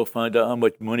outer world found out how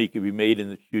much money could be made in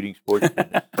the shooting sports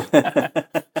business.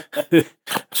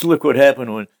 So look what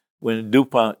happened when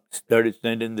DuPont started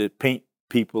sending the paint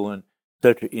people and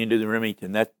such into the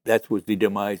Remington. That was the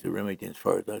demise of Remington as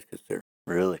far as I was concerned.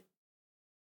 Really?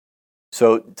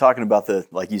 So talking about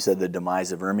like you said, the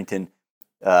demise of Remington,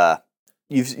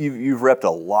 you've repped a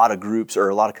lot of groups, or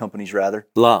a lot of companies rather.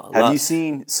 Have you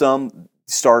seen some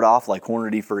start off like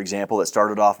Hornady, for example, that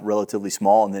started off relatively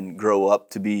small and then grow up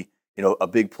to be, a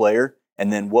big player?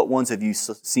 And then what ones have you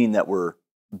seen that were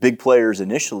big players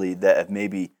initially that have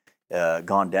maybe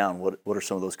gone down? What are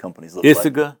some of those companies look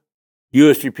Ithaca, like?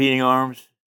 U.S. Repeating Arms,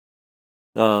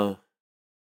 gosh,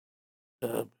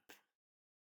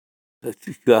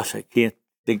 I can't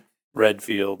think.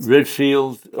 Redfield,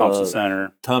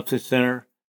 Thompson Center,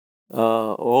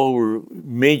 all were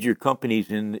major companies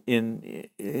in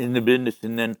the business,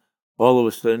 and then all of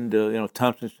a sudden,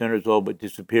 Thompson Center's all but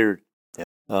disappeared.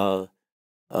 Yeah.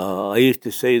 I used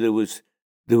to say there was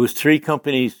 3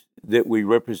 companies that we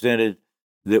represented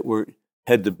that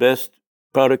had the best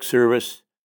product service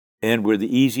and were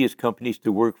the easiest companies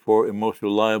to work for and most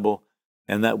reliable,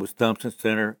 and that was Thompson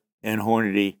Center and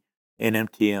Hornady and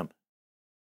MTM.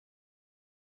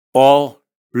 All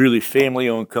really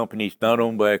family-owned companies, not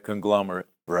owned by a conglomerate.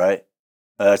 Right.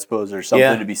 I suppose there's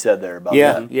something to be said there about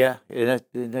that. Yeah.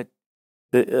 And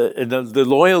the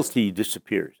loyalty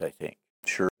disappears, I think.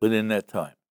 Sure. Within that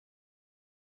time.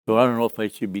 So I don't know if I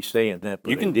should be saying that,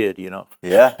 but I did,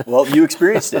 Yeah. Well, you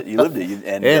experienced it. You lived it.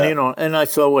 And I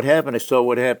saw what happened. I saw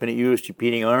what happened at U.S.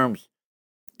 Repeating Arms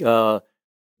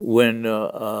when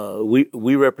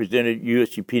we represented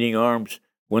U.S. Repeating Arms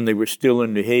when they were still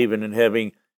in New Haven and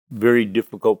having very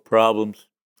difficult problems.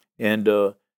 And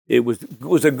it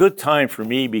was a good time for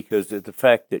me because of the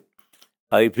fact that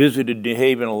I visited New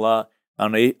Haven a lot.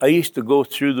 And I used to go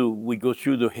through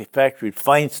the factory,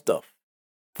 find stuff,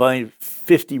 find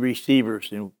 50 receivers,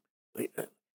 and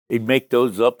they'd make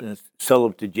those up and sell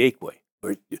them to Jakeway,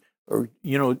 or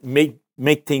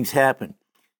make things happen.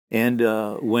 And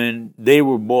when they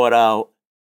were bought out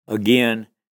again,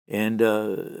 and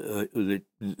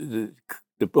the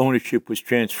ownership was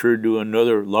transferred to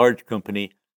another large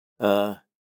company,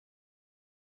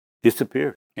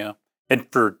 disappeared. Yeah, and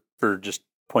for just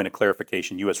point of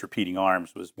clarification, U.S. Repeating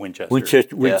Arms was Winchester.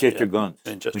 Winchester guns.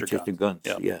 Winchester guns.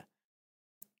 Yeah. Yeah.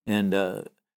 And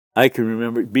I can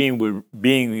remember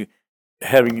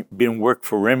having been work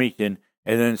for Remington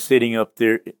and then sitting up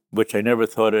there, which I never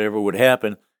thought it ever would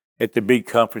happen, at the big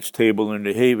conference table in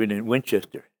the Haven in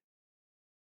Winchester,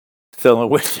 selling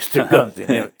Winchester guns and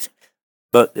everything.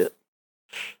 But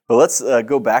let's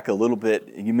go back a little bit.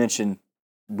 You mentioned,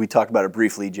 we talked about it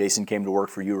briefly, Jason came to work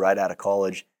for you right out of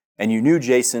college, and you knew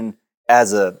Jason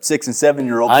as a 6 and 7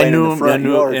 year old playing in the front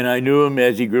yard. And I knew him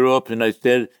as he grew up, and I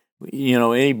said,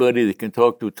 anybody that can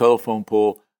talk to a telephone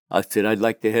pole, I said, I'd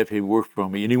like to have him work for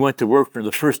me. And he went to work for me.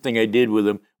 The first thing I did with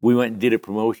him, we went and did a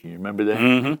promotion. You remember that?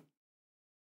 Mm-hmm.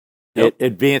 At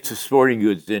Advanced Sporting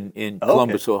Goods in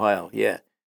Columbus, Ohio. Yeah.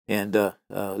 And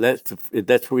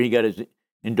that's where he got his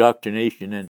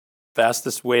indoctrination. And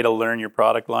fastest way to learn your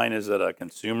product line is at a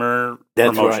consumer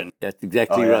that's promotion. Right. That's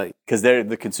exactly right. Because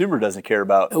the consumer doesn't care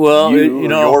about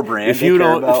your brand. If you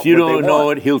don't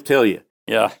know it, he'll tell you.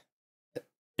 Yeah.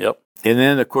 Yep. And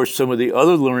then, of course, some of the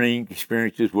other learning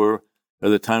experiences were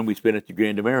the time we spent at the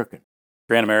Grand American.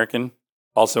 Grand American,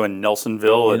 also in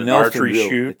Nelsonville, at an archery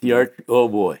shoot. Oh,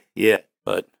 boy, yeah.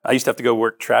 But I used to have to go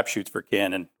work trap shoots for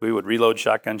Ken, we would reload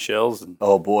shotgun shells. And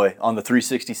oh, boy, on the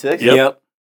 366? Yep.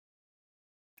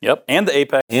 And the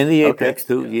Apex. And the Apex,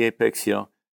 too, the Apex,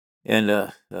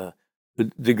 And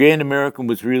the Grand American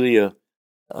was really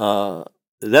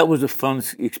that was a fun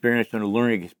experience and a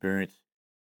learning experience,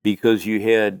 because you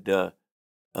had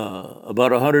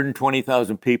about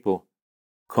 120,000 people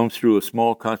come through a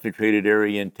small concentrated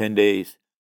area in 10 days.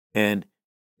 And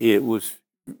it was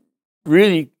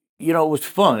really, it was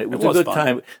fun. It was a good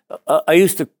time. I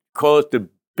used to call it the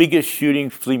biggest shooting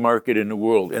flea market in the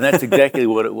world. And that's exactly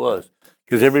what it was,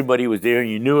 because everybody was there and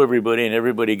you knew everybody and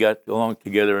everybody got along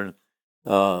together.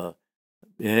 And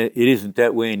it isn't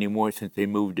that way anymore since they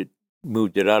moved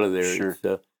it out of there.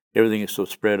 Sure. Everything is so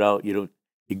spread out. You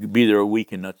could be there a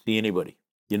week and not see anybody,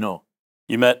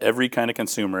 You met every kind of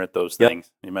consumer at those things.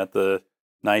 You met the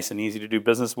nice and easy to do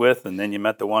business with, and then you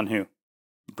met the one who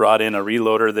brought in a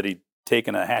reloader that he'd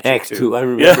taken a hatchet axe to. I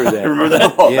remember that. Remember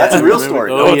that? Oh, that's a real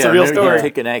story. It's a real story.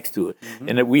 Take an axe to it. Mm-hmm.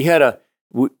 And we had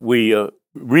we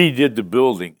redid the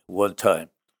building one time,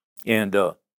 and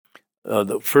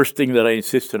the first thing that I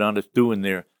insisted on us doing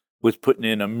there was putting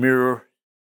in a mirror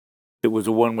that was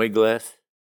a one-way glass,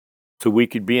 so we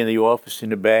could be in the office in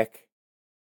the back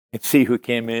and see who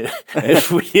came in. And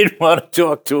if we didn't want to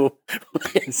talk to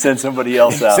them, send somebody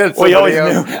else out.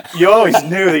 You always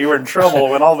knew that you were in trouble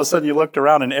when all of a sudden you looked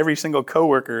around and every single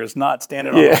coworker is not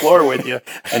standing on the floor with you,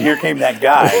 and here came that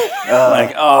guy.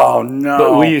 Oh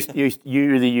no! But you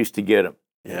really used to get them.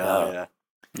 Yeah.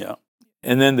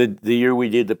 And then the year we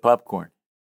did the popcorn,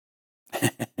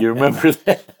 you remember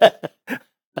that?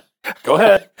 Go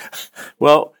ahead.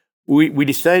 Well,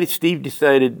 Steve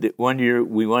decided that one year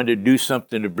we wanted to do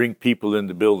something to bring people in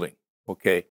the building,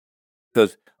 okay?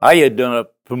 Because I had done a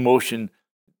promotion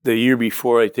the year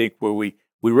before, I think, where we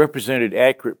represented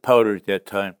Accurate Powder at that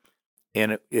time.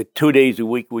 And 2 days a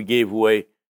week we gave away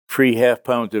free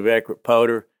half-pounds of Accurate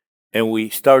Powder. And we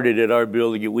started at our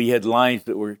building, and we had lines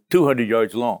that were 200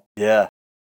 yards long. Yeah.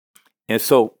 And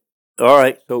so, all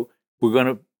right, so we're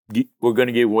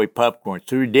gonna give away popcorn.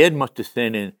 So your dad must have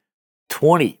sent in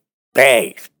 20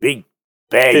 bags, big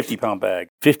bags, 50-pound bag,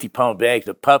 50-pound bags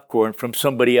of popcorn from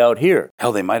somebody out here.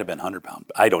 Hell, they might have been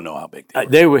 100-pound. I don't know how big they were.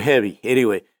 They were heavy,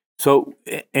 anyway. So,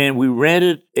 and we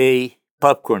rented a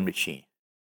popcorn machine.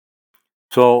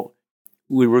 So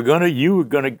we were gonna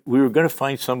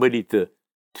find somebody to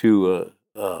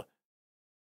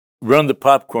run the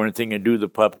popcorn thing and do the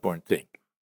popcorn thing.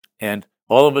 And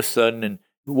all of a sudden, and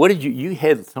what did you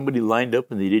had somebody lined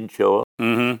up and they didn't show up?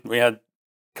 Mm-hmm. We had a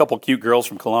couple cute girls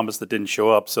from Columbus that didn't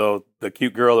show up. So the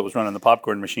cute girl that was running the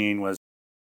popcorn machine was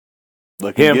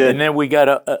looking him. good. And then we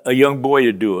got a young boy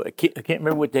to do it. I can't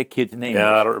remember what that kid's name was.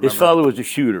 I don't remember. His father was a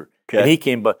shooter. Okay. And he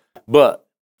came by. But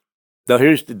now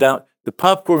here's the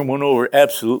popcorn went over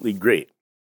absolutely great.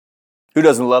 Who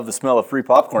doesn't love the smell of free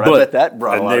popcorn? I bet that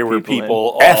brought a lot of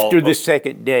people in. After the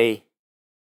second day,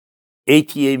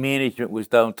 ATA management was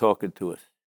down talking to us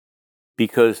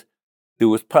because there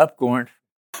was popcorn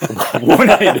one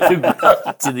end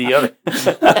to the other.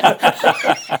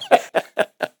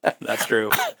 That's true.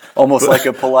 Almost like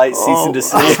a polite cease and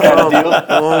desist kind of deal.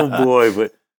 Oh boy,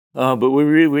 but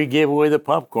we gave away the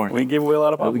popcorn. We gave away a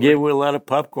lot of popcorn. We gave away a lot of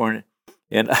popcorn,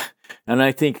 and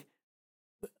I think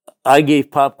I gave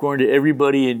popcorn to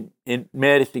everybody in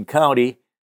Madison County,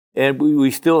 and we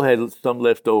still had some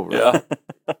left over. Yeah.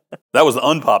 That was the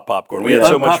unpopped popcorn. We had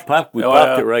so much. We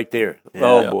popped it right there. Yeah.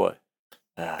 Oh, boy.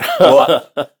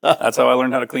 That's how I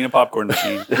learned how to clean a popcorn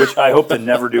machine, which I hope to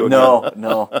never do again.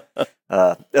 No.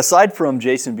 Aside from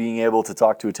Jason being able to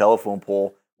talk to a telephone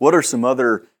pole, what are some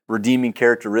other redeeming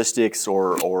characteristics,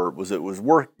 or was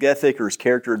work ethic or his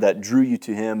character that drew you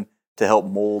to him to help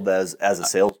mold as a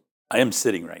salesman? I am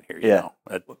sitting right here. You know.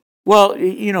 Well,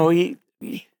 he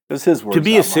It's his words. to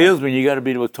be a salesman, you got to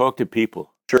be able to talk to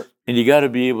people. Sure. And you got to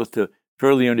be able to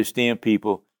thoroughly understand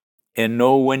people and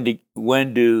know when to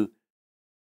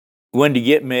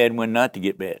get mad, when not to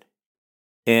get mad.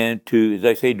 And to, as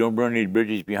I say, don't burn any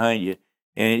bridges behind you.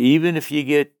 And even if you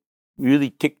get really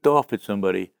ticked off at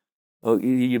somebody,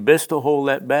 you're best to hold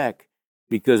that back,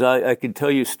 because I can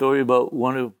tell you a story about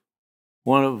one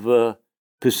of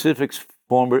Pacific's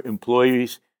former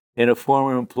employees and a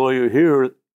former employer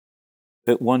here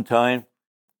at one time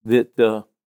that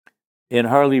in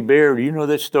Harley Bear. Do you know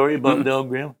that story about Del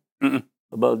Grimm? Mm-mm.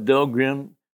 About Del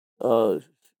Grimm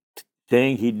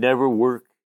saying he'd never work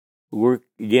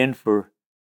again for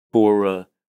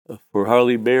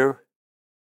Harley Bear,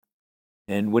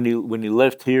 and when he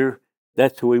left here,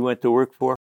 that's who he went to work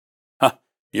for.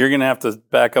 You're going to have to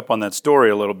back up on that story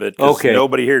a little bit, because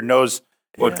nobody here knows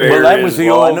what Bear Well, that is. was the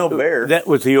old. I know Bear. That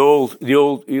was the old.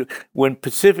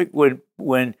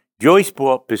 When Joyce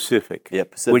bought Pacific,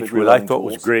 Pacific which I Reloading thought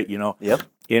Tools. was great, you know. Yep.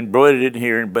 And brought it in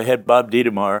here and had Bob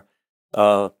Dietmar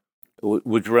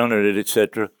was running it,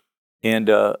 etc. And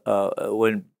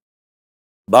when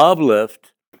Bob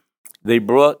left, they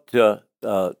brought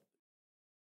Del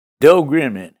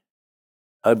Grimm in.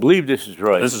 I believe this is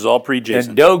right. This is all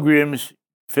pre-Jason. And Del Grimm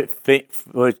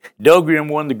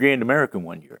won the Grand American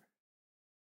one year.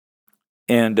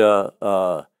 And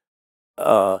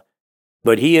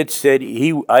but he had said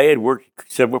I had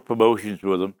worked several promotions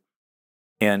with him,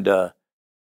 and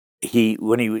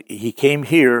when he came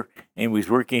here and was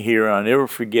working here, I'll never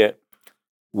forget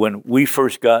when we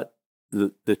first got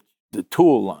the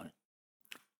tool line,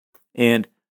 and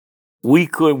we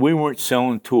weren't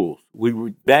selling tools. We were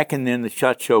back, and then the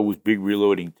SHOT Show was big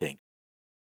reloading thing,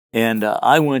 and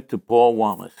I went to Paul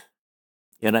Wamas,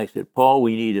 and I said, Paul,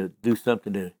 we need to do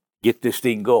something to get this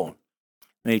thing going.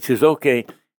 And he says, okay,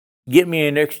 get me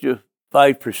an extra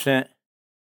 5%,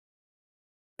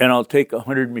 and I'll take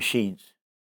 100 machines.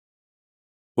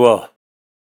 Well,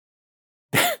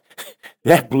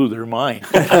 that blew their mind.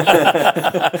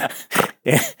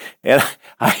 and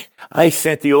I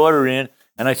sent the order in,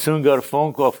 and I soon got a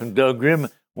phone call from Doug Grimm,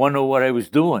 want to know what I was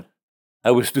doing. I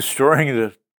was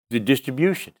destroying the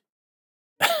distribution.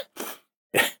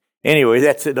 Anyway,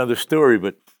 that's another story,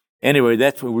 but anyway,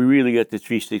 that's when we really got the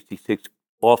 366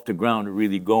 off the ground and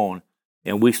really going,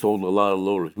 and we sold a lot of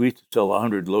loaders. We used to sell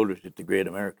 100 loaders at the Great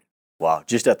American. Wow,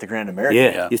 just at the Grand American?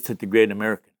 Yeah, just at the Great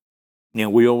American.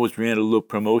 And we always ran a little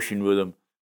promotion with them,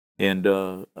 and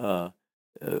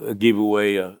gave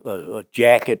away a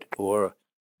jacket, or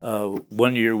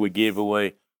 1 year we gave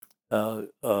away.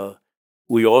 You're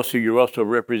also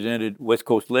represented West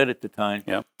Coast Lead at the time.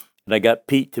 Yeah. And I got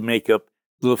Pete to make up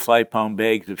little 5-pound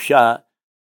bags of shot,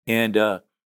 and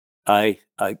I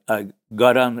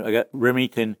got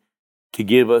Remington to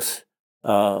give us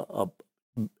a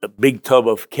big tub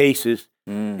of cases,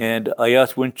 and I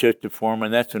asked Winchester for them,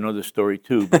 and that's another story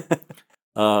too.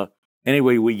 But,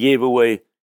 anyway, we gave away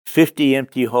 50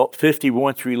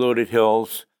 once reloaded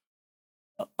Hells,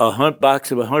 a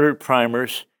box of 100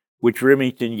 primers, which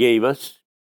Remington gave us,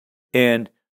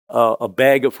 and a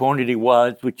bag of Hornady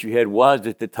wads, which you had wads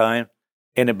at the time,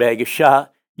 and a bag of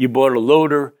shot. You bought a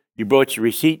loader, you brought your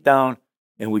receipt down,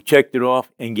 and we checked it off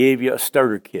and gave you a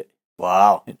starter kit.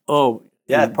 Wow. And,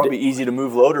 yeah, it's probably easy to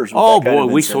move loaders. With oh, that kind boy,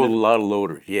 of we incentive. sold a lot of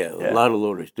loaders. Yeah, a lot of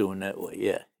loaders doing that way.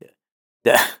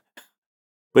 Yeah.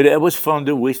 But it was fun,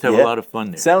 too. We used to have a lot of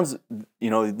fun there. Sounds,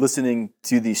 listening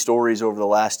to these stories over the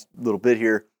last little bit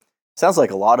here, sounds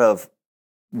like a lot of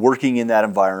working in that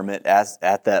environment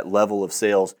at that level of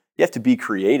sales. You have to be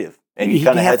creative, and you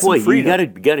kind of had some freedom.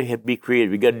 You got to be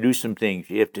creative. You got to do some things.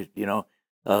 You have to,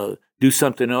 do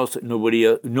something else that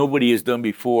nobody has done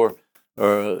before.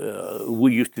 Or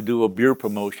we used to do a beer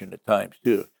promotion at times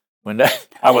too.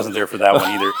 I wasn't there for that one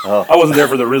either. I wasn't there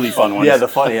for the really fun ones. Yeah, the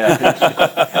fun.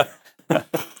 Yeah.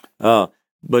 And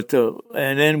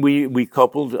then I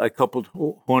coupled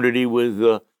Hornady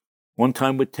with one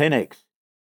time with 10X,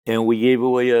 and we gave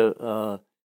away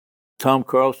Tom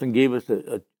Carlson gave us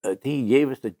I think he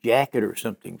gave us a jacket or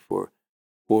something for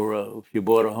if you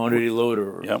bought a Hornady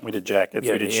loader. Yeah, we did jackets.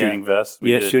 We did shooting vests.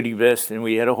 Shooting vests, and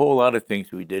we had a whole lot of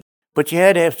things we did. But you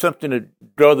had to have something to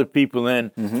draw the people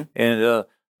in, and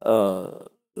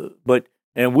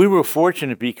and we were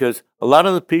fortunate because a lot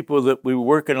of the people that we were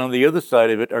working on the other side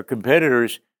of it, our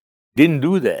competitors, didn't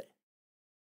do that.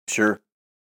 Sure.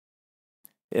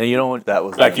 And you know, That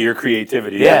was Back to your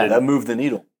creativity. Yeah. that moved the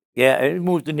needle. yeah, it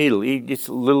moved the needle just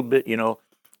a little bit, you know.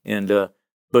 And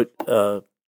but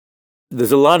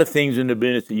there's a lot of things in the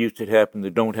business that used to happen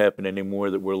that don't happen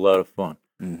anymore that were a lot of fun.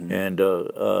 Mm-hmm. And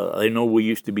I know we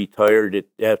used to be tired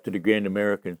after the Grand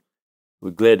American.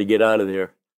 We're glad to get out of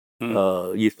there.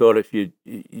 You thought if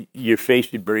your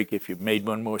face would break if you made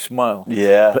one more smile.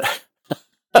 Yeah.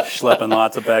 Schlepping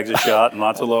lots of bags of shot and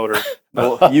lots of loader.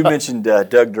 Well, you mentioned Doug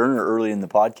Durner earlier in the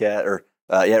podcast,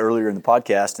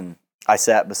 and I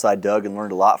sat beside Doug and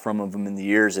learned a lot from him in the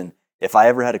years. And if I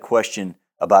ever had a question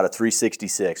about a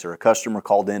 366 or a customer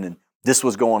called in and this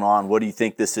was going on, what do you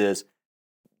think this is?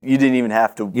 You didn't even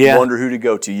have to wonder who to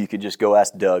go to. You could just go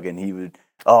ask Doug, and he would.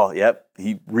 Oh, yep.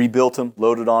 He rebuilt them,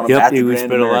 loaded on them. Yep, we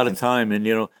spent a lot of time, and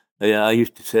you know, I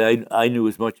used to say I knew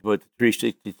as much about the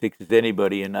 366 as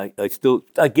anybody, and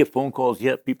I get phone calls.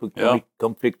 Yeah, people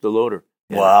come fix the loader.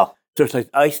 Yeah. Wow. So it's like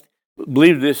I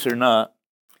believe this or not,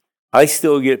 I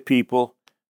still get people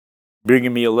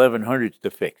bringing me 1100s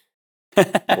to fix.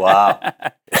 Wow.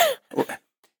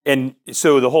 And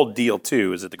so the whole deal,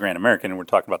 too, is at the Grand American, and we're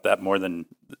talking about that more than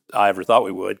I ever thought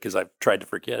we would because I've tried to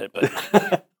forget it.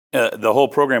 But the whole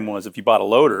program was if you bought a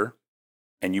loader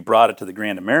and you brought it to the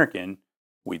Grand American,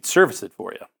 we'd service it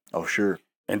for you. Oh, sure.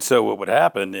 And so what would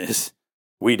happen is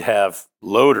we'd have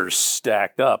loaders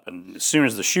stacked up, and as soon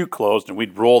as the chute closed and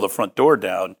we'd roll the front door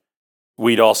down,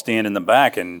 we'd all stand in the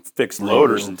back and fix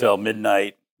loaders until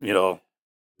midnight, you know.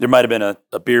 There might have been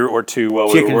a beer or two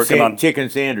while we were working on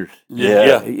Chicken Sanders.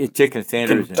 Yeah. Chicken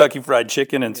Sanders. Kentucky Fried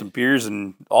Chicken and some beers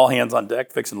and all hands on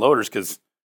deck fixing loaders because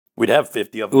we'd have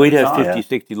 50 of them. We'd have 50,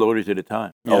 60 loaders at a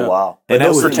time. Yeah. Oh, wow. And that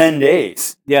was for 10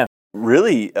 days. Yeah.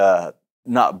 Really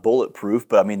not bulletproof,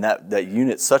 but I mean, that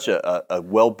unit's such a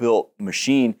well-built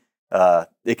machine.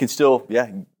 It can still,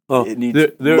 Well, it needs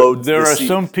loads. there are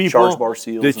some people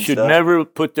that should stuff. never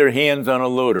put their hands on a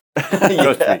loader.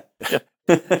 Trust me.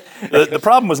 The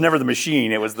problem was never the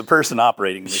machine; it was the person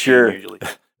operating the machine. Sure. Usually,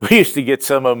 We used to get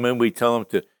some of them in. We tell them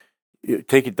to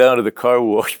take it down to the car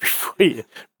wash before you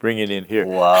bring it in here.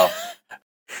 Wow.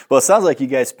 Well, it sounds like you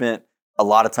guys spent a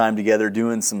lot of time together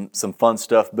doing some fun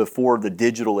stuff before the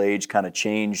digital age kind of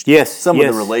changed some of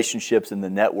the relationships and the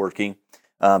networking.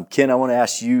 Ken, I want to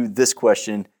ask you this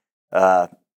question.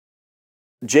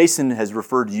 Jason has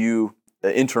referred to you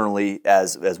internally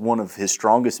as one of his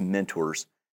strongest mentors.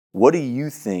 What do you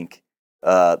think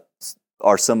are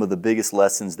some of the biggest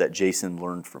lessons that Jason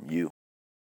learned from you?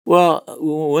 Well,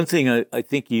 one thing I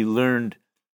think he learned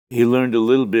a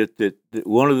little bit that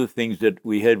one of the things that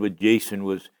we had with Jason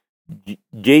was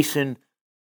Jason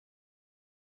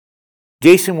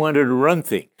wanted to run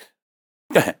things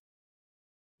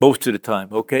most of the time.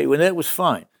 Okay, well that was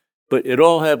fine, but it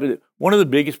all happened. One of the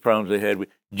biggest problems I had with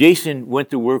Jason went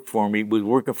to work for me, was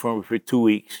working for me for 2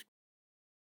 weeks.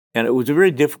 And it was a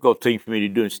very difficult thing for me to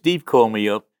do. And Steve called me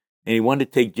up, and he wanted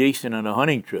to take Jason on a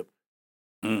hunting trip.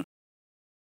 And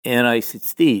I said,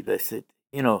 Steve,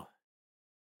 you know,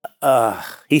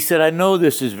 he said, I know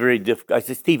this is very difficult. I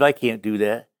said, Steve, I can't do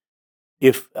that.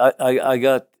 If I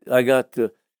got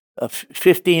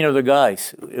 15 other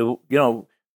guys, you know,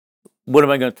 what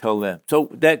am I going to tell them? So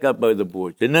that got by the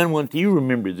boards. And then do you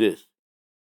remember this?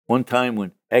 One time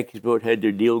when AccuSport had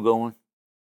their deal going,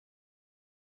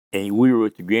 and we were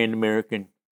at the Grand American,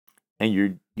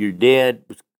 and your dad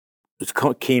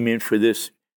came in for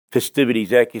this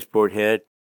festivities AccuSport had,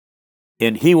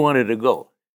 and he wanted to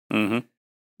go. mm-hmm.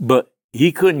 But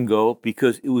he couldn't go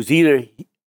because it was either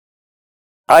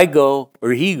I go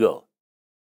or he go.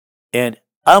 And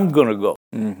I'm going to go.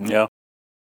 Mm-hmm. Yeah,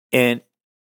 And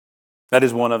that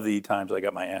is one of the times I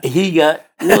got my ass he got,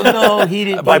 well, no, he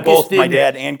didn't. by he just both my didn't.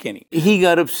 dad and Kenny. He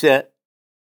got upset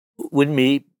with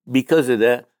me because of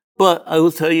that. But I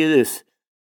will tell you this.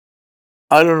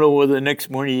 I don't know whether the next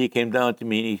morning he came down to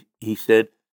me and he said,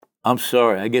 I'm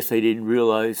sorry. I guess I didn't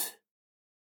realize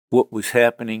what was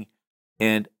happening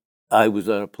and I was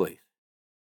out of place.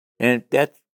 And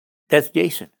that's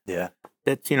Jason. Yeah.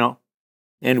 That's, you know,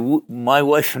 and my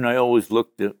wife and I always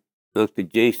looked at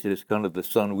Jason as kind of the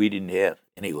son we didn't have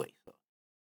anyway.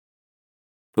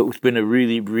 But it's been a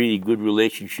really, really good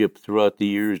relationship throughout the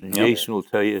years. And Jason will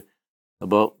tell you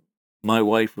about my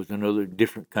wife was another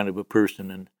different kind of a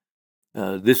person. And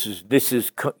this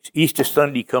is Easter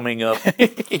Sunday coming up.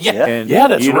 Yeah.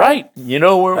 That's right. You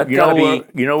know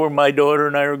where my daughter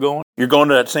and I are going? You're going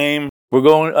to that same. We're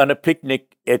going on a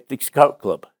picnic at the Scout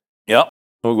Club. Yep.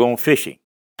 We're going fishing.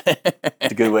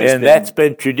 It's a good way to And spend. that's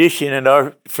been tradition in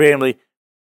our family.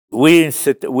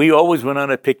 We always went on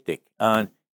a picnic on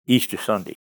Easter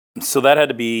Sunday. So that had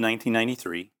to be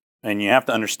 1993, and you have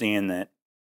to understand that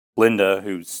Linda,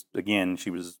 who's, again, she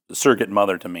was a surrogate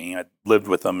mother to me. I lived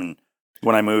with them, and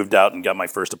when I moved out and got my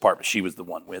first apartment, she was the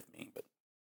one with me. But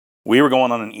we were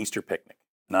going on an Easter picnic,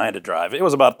 and I had to drive. It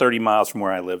was about 30 miles from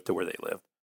where I lived to where they lived.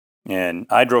 And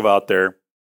I drove out there,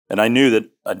 and I knew that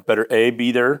I'd better, A,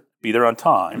 be there on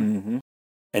time,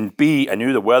 and B, I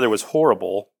knew the weather was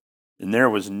horrible, and there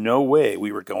was no way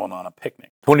we were going on a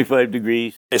picnic. 25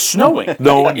 degrees. It's snowing.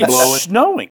 Blowing. It's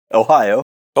snowing. Ohio.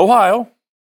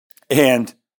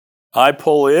 And I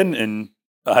pull in, and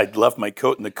I'd left my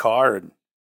coat in the car, and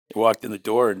I walked in the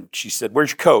door, and she said,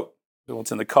 "Where's your coat?" "Well,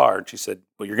 it's in the car." And she said,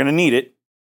 "Well, you're going to need it."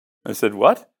 I said,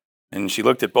 "What?" And she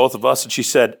looked at both of us, and she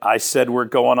said, "I said we're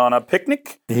going on a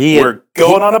picnic. We're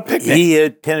going on a picnic." He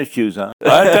had tennis shoes on.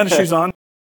 I had tennis shoes on.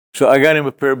 So I got him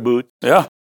a pair of boots. Yeah.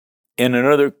 And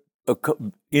another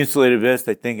insulated vest,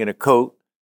 I think, and a coat.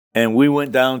 And we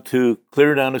went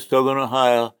clear down to Southern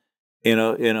Ohio in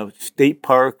a state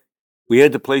park. We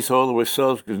had the place all to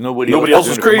ourselves because nobody else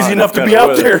was crazy enough to be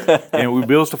out there. And we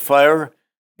built a fire.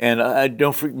 And I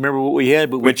don't remember what we had,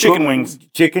 but we chicken wings.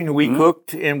 Chicken, we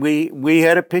cooked, and we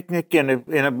had a picnic and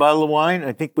a bottle of wine.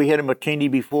 I think we had a martini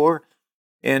before,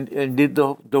 and did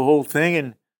the whole thing.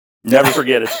 And never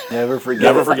forget it. Never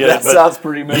forget it. That But sounds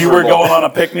pretty memorable. you were going on a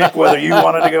picnic, whether you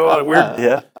wanted to go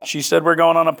on. She said we're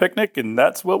going on a picnic, and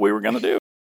that's what we were going to do.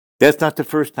 That's not the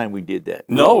first time we did that.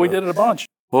 No, we did it a bunch.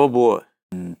 Oh boy,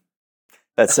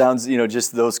 that sounds.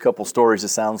 Just those couple stories. It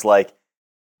sounds like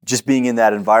just being in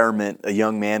that environment, a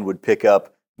young man would pick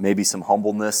up maybe some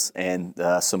humbleness and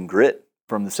some grit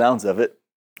from the sounds of it.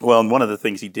 Well, and one of the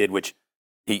things he did, which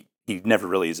he never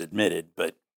really has admitted,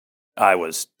 but I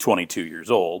was 22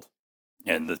 years old,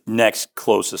 and the next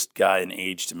closest guy in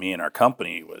age to me in our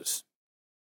company was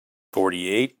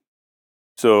 48.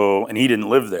 So, and he didn't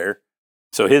live there.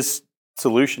 So his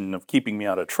solution of keeping me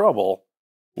out of trouble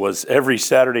was every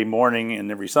Saturday morning and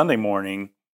every Sunday morning,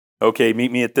 "Okay,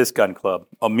 meet me at this gun club.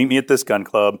 I'll meet me at this gun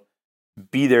club.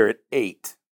 Be there at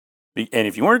 8. And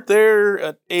if you weren't there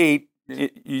at 8,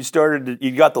 you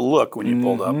got the look when you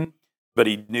pulled up. But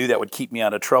he knew that would keep me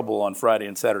out of trouble on Friday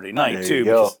and Saturday night, there too. You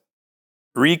go. Because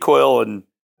recoil and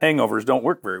hangovers don't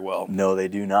work very well. No, they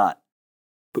do not.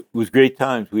 it was great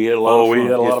times. We had a lot of fun. We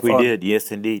had a lot of fun. We did.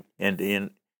 Yes, indeed.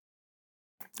 And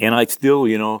I still,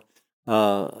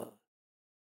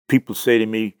 people say to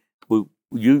me, "Well,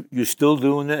 you're still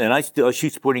doing that?" And I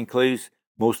shoot sporting clays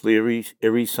mostly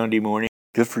every Sunday morning.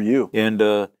 Good for you.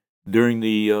 And during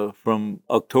the from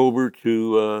October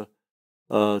to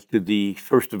the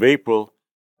 1st of April,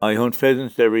 I hunt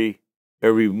pheasants every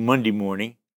Monday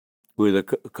morning with a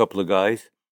couple of guys,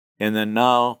 and then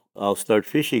now I'll start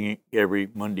fishing every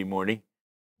Monday morning.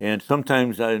 And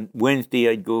sometimes on Wednesday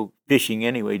I'd go fishing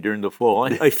anyway during the fall.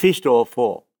 I fished all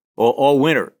fall, all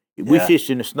winter. We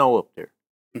fished in the snow up there.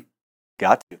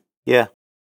 Got to. Yeah.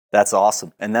 That's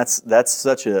awesome. And that's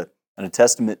such a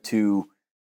testament to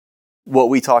what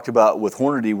we talked about with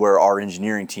Hornady, where our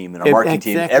engineering team and our marketing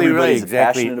team, everybody's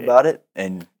passionate about it.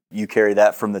 And you carry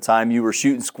that from the time you were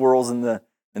shooting squirrels in the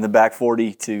back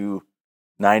 40 to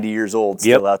 90 years old,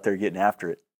 still out there getting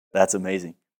after it. That's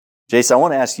amazing. Jason, I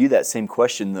want to ask you that same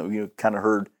question that we kind of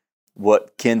heard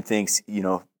what Ken thinks,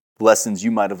 lessons you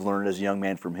might have learned as a young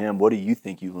man from him. What do you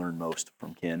think you learned most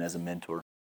from Ken as a mentor?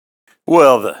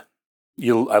 Well,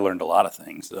 I learned a lot of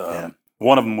things.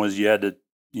 One of them was you had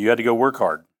to go work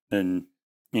hard, and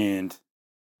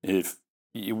if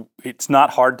it's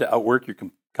not hard to outwork your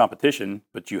competition,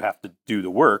 but you have to do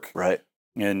the work. Right.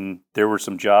 And there were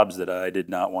some jobs that I did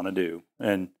not want to do,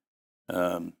 and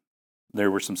there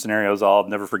were some scenarios I'll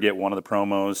never forget. One of the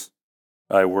promos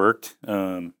I worked,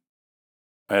 I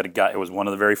had a guy. It was one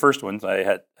of the very first ones. I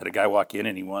had a guy walk in,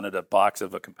 and he wanted a box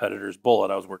of a competitor's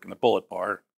bullet. I was working the bullet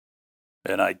bar,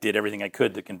 and I did everything I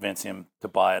could to convince him to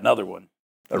buy another one,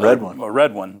 a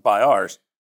red one, buy ours.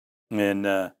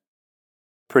 And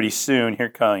pretty soon, here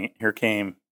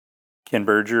came Ken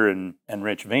Berger and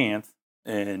Rich Vance,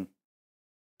 and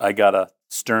I got a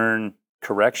stern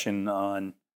correction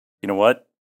on, you know what?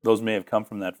 Those may have come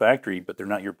from that factory, but they're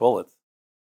not your bullets.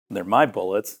 They're my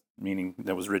bullets, meaning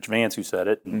that was Rich Vance who said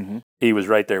it. And he was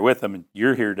right there with them. And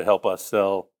you're here to help us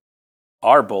sell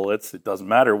our bullets. It doesn't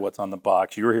matter what's on the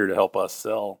box. You're here to help us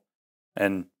sell.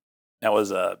 And that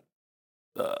was a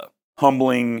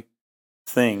humbling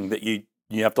thing that you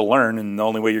have to learn. And the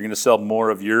only way you're going to sell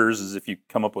more of yours is if you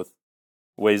come up with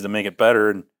ways to make it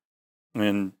better.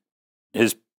 And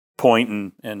his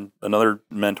point and another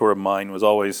mentor of mine was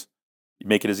always, you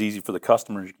make it as easy for the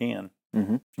customer as you can. If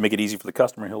you make it easy for the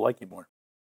customer, he'll like you more.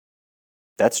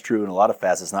 That's true in a lot of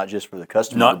facets, not just for the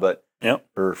customer, but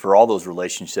for all those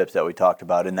relationships that we talked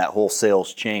about in that whole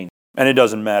sales chain. And it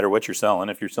doesn't matter what you're selling.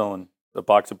 If you're selling a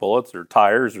box of bullets or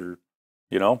tires or,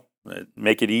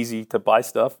 make it easy to buy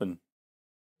stuff and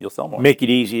you'll sell more. Make it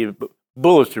easy.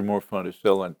 Bullets are more fun to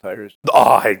sell than tires.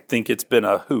 Oh, I think it's been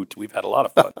a hoot. We've had a lot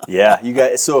of fun. Yeah, you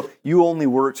guys. So you only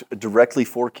worked directly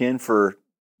for Ken for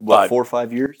what, 4 or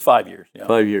 5 years? 5 years. Yeah.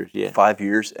 5 years, yeah. 5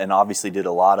 years, and obviously did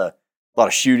a lot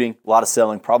of shooting, a lot of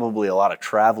selling, probably a lot of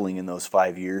traveling in those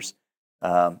 5 years.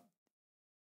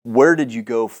 Where did you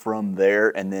go from there?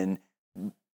 And then,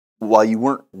 while you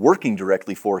weren't working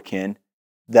directly for Ken,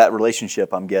 that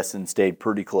relationship, I'm guessing, stayed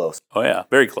pretty close. Oh yeah,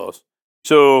 very close.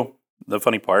 So the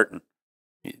funny part, and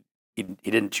he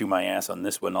didn't chew my ass on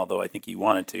this one, although I think he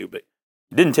wanted to, but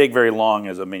it didn't take very long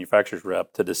as a manufacturer's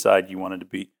rep to decide you wanted to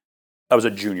be. I was a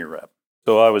junior rep,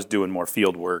 so I was doing more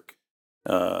field work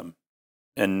and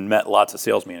met lots of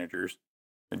sales managers.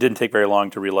 It didn't take very long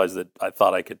to realize that I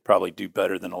thought I could probably do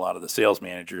better than a lot of the sales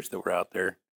managers that were out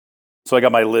there. So I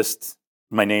got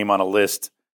my name on a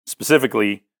list.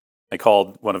 Specifically, I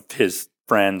called one of his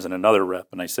friends and another rep,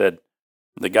 and I said,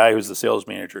 the guy who's the sales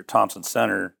manager at Thompson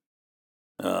Center,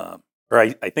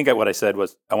 I think what I said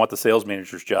was, I want the sales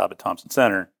manager's job at Thompson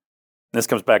Center. And this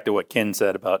comes back to what Ken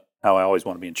said about how I always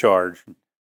want to be in charge.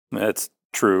 That's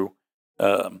true.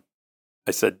 I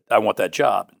said, I want that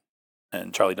job.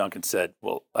 And Charlie Duncan said,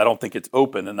 well, I don't think it's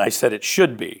open. And I said, it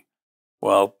should be.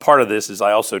 Well, part of this is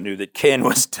I also knew that Ken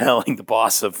was telling the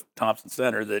boss of Thompson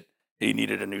Center that he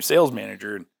needed a new sales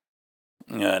manager.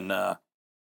 And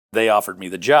they offered me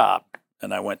the job.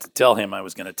 And I went to tell him I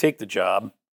was going to take the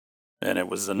job. And it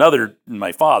was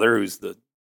my father,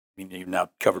 you've now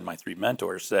covered my 3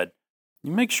 mentors, said,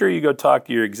 you make sure you go talk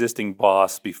to your existing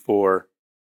boss before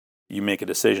you make a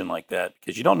decision like that,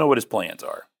 because you don't know what his plans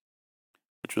are,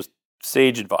 which was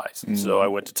sage advice. And so I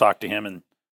went to talk to him and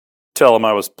tell him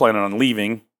I was planning on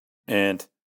leaving, and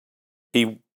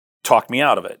he talked me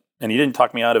out of it. And he didn't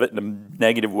talk me out of it in a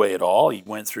negative way at all. He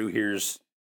went through, here's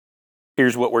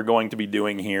what we're going to be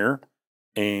doing here,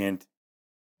 and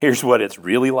here's what it's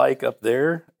really like up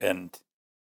there, and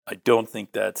I don't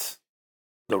think that's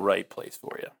the right place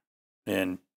for you.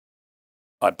 And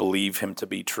I believe him to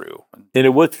be true. And it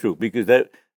was true, because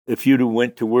that if you'd have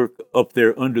went to work up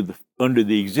there under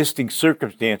the existing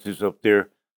circumstances up there,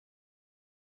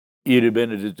 it'd have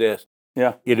been a disaster.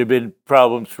 Yeah. It'd have been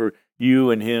problems for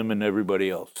you and him and everybody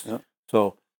else. Yeah.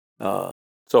 So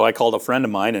I called a friend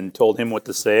of mine and told him what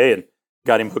to say and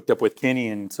got him hooked up with Kenny.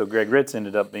 And so Greg Ritz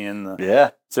ended up being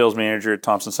the sales manager at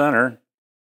Thompson Center.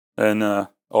 And a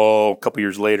couple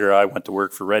years later, I went to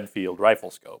work for Redfield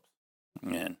Rifle Scopes.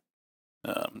 And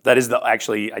that is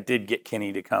I did get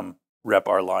Kenny to come rep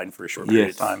our line for a short period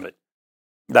of time, but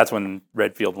that's when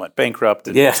Redfield went bankrupt.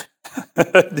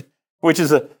 And, which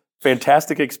is a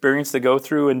fantastic experience to go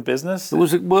through in business. It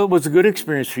was a good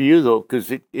experience for you, though,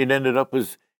 because it ended up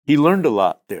as he learned a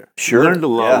lot there. Sure. He learned a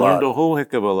lot, learned a whole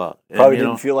heck of a lot. Probably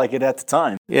didn't feel like it at the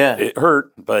time. Yeah. It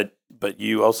hurt, but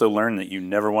you also learn that you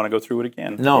never want to go through it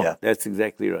again. No, that's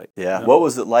exactly right. Yeah. What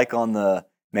was it like on the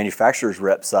manufacturer's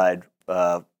rep side,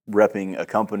 repping a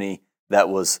company that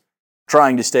was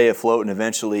trying to stay afloat and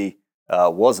eventually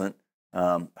wasn't?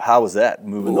 How was that,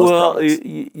 moving those products?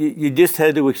 You just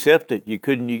had to accept it. You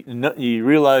couldn't. You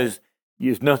realized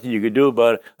there's nothing you could do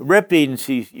about it. Rep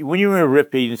agencies. When you're in a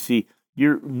rep agency,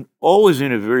 you're always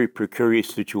in a very precarious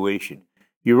situation.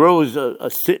 You're always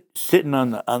sitting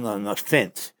on the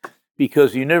fence,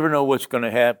 because you never know what's going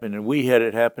to happen. And we had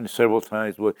it happen several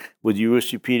times with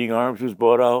U.S. Repeating Arms was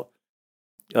bought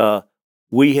out.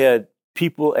 We had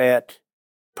people at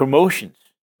promotions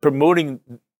promoting.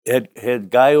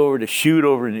 Had guy over to shoot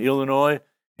over in Illinois,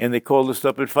 and they called us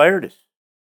up and fired us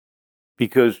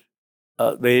because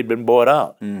they had been bought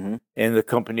out. Mm-hmm. And the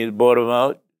company that bought them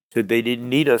out said they didn't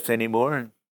need us anymore,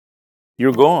 and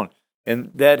you're gone.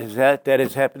 And that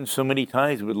has happened so many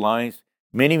times with lines.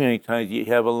 Many, many times you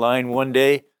have a line one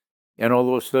day, and all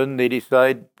of a sudden they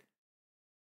decide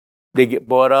they get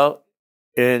bought out,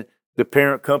 and the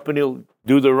parent company will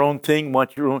do their own thing,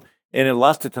 want your own. And then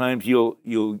lots of times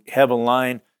you'll have a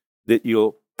line that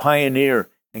you'll pioneer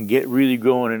and get really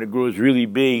going, and it grows really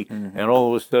big, and all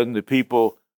of a sudden the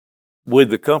people with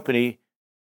the company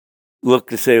look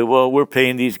to say, well, we're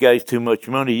paying these guys too much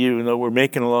money, even though we're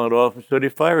making a lot off, and so they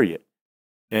fire you.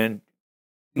 And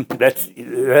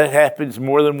that happens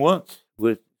more than once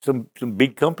with some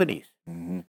big companies.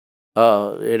 Mm-hmm.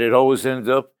 And it always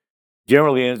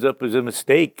generally ends up as a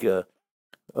mistake.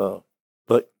 But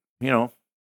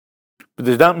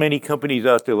there's not many companies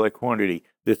out there like Hornady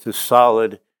that's as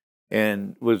solid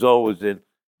and was always in.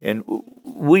 And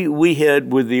we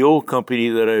had with the old company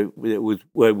that I was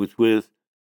with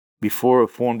before we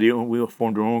formed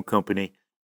our own company.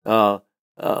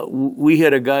 We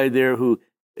had a guy there who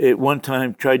at one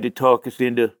time tried to talk us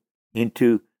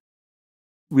into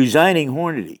resigning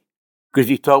Hornady because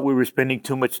he thought we were spending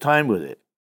too much time with it.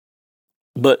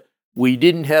 But we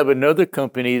didn't have another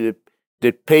company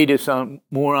that paid us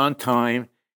more on time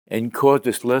and caused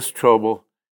us less trouble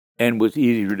and was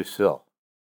easier to sell.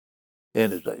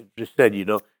 And as I just said, you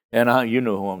know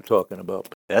who I'm talking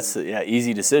about. That's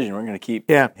easy decision. We're going to keep.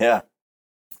 Yeah.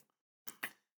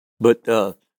 But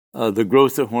the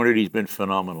growth of Hornady has been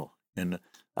phenomenal, and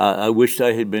I wish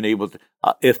I had been able to.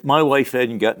 If my wife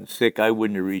hadn't gotten sick, I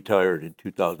wouldn't have retired in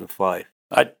 2005.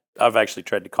 I've actually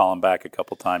tried to call him back a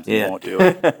couple times and he won't do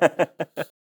it.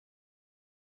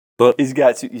 But he's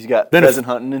got pheasant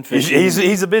hunting and fishing.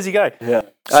 He's a busy guy. Yeah.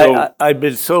 So I've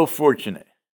been so fortunate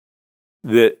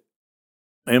that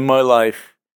in my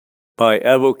life, my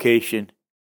avocation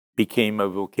became a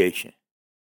vocation.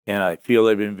 And I feel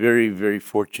I've been very, very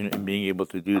fortunate in being able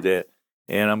to do that.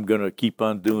 And I'm going to keep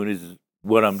on doing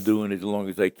what I'm doing as long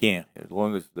as I can, as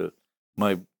long as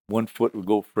my 1 foot will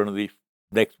go in front of the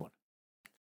next one.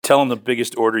 Tell him the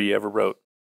biggest order you ever wrote.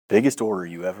 Biggest order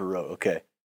you ever wrote. Okay.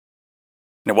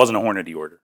 And it wasn't a Hornady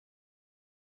order.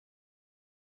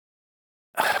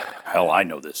 Hell, I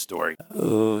know this story.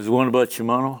 Is the one about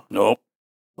Shimano? Nope.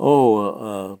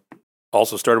 Also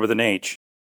started with an H.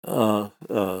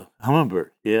 Humminbird,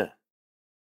 yeah.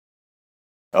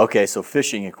 Okay, so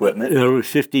fishing equipment. There was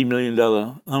 $50 million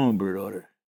Humminbird order.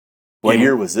 What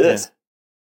year was this?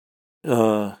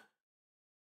 It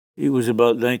was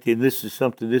about 19. This is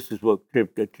what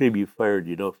Tribute fired,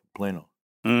 from Plano.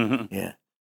 Mm-hmm. Yeah.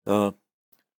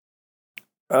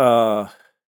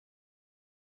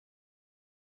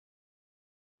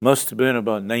 Must have been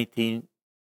about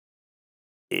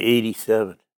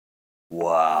 1987.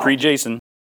 Wow. Pre-Jason.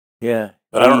 Yeah.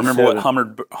 But I don't remember what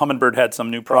Humminbird had some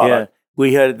new product. Yeah.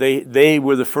 We had they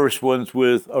were the first ones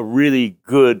with a really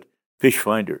good fish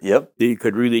finder. Yep. You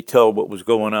could really tell what was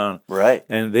going on. Right.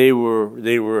 And they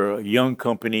were a young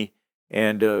company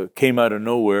and came out of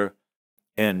nowhere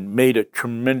and made a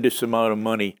tremendous amount of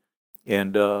money.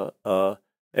 And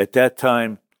at that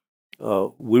time,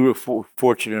 we were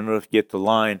fortunate enough to get the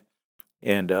line.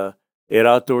 And at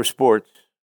Outdoor Sports,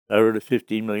 I wrote a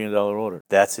 $15 million order.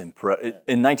 That's impressive.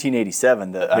 In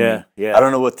 1987, I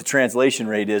don't know what the translation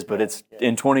rate is, but it's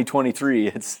in 2023.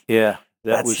 That's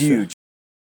huge.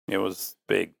 It was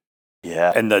big.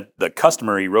 Yeah. And the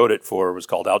customer he wrote it for was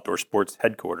called Outdoor Sports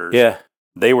Headquarters. Yeah.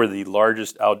 They were the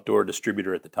largest outdoor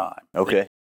distributor at the time. Okay.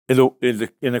 In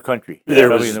the country. There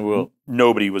was in the world.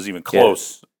 Nobody was even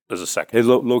close as a second. Had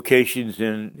locations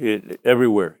in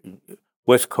everywhere.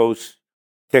 West Coast,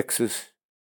 Texas,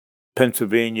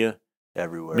 Pennsylvania,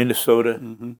 everywhere, Minnesota.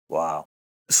 Mm-hmm. Wow.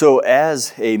 So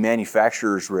as a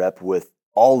manufacturer's rep with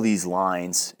all these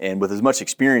lines and with as much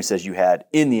experience as you had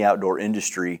in the outdoor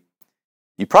industry,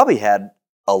 you probably had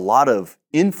a lot of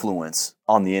influence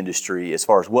on the industry as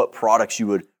far as what products you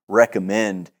would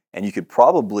recommend, and you could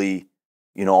probably,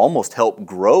 almost help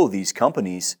grow these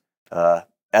companies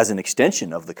as an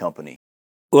extension of the company.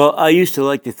 Well, I used to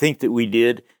like to think that we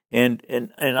did.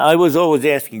 And I was always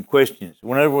asking questions.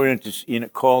 Whenever we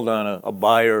called on a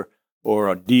buyer or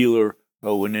a dealer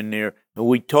or went in there, and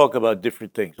we'd talk about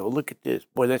different things. Oh, look at this.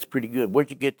 Boy, that's pretty good. Where'd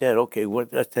you get that? Okay,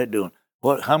 what's that doing?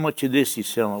 How much of this you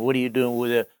selling? What are you doing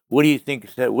with it? What do you think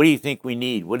is that? What do you think we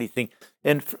need? What do you think?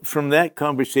 And from that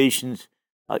conversations,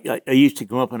 I used to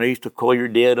come up and I used to call your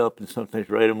dad up and sometimes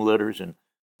write him letters and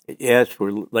ask for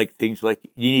things like,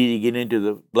 you need to get into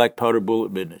the black powder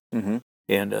bullet business. Mm-hmm.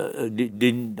 And I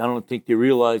don't think they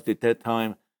realized at that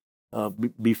time,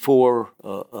 before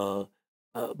you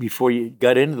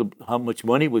got into how much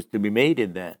money was to be made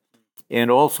in that.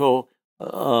 And also,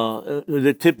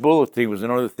 the tip bullet thing was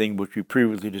another thing which we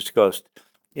previously discussed.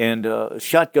 And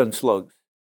shotgun slugs.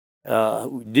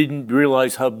 Didn't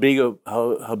realize how big of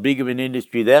an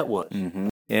industry that was. Mm-hmm.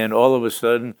 And all of a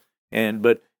sudden, and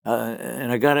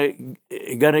I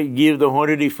gotta give the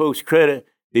Hornady folks credit.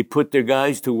 They put their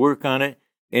guys to work on it,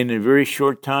 and in very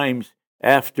short times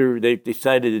after they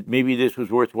decided that maybe this was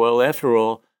worthwhile after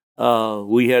all,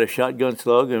 we had a shotgun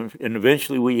slug, and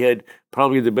eventually we had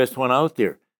probably the best one out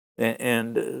there.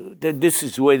 And this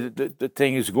is the way that the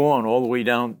thing is going all the way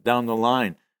down the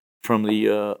line from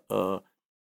the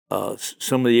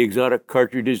some of the exotic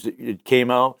cartridges that came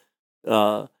out.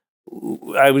 I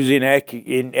was in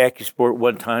AccuSport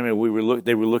one time, and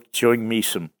they were showing me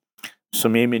some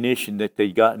ammunition that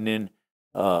they'd gotten in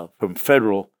from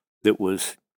Federal that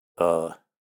was,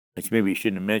 maybe you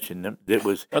shouldn't have mentioned them, that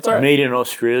was made in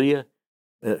Australia.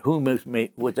 Who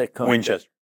made, what's that company?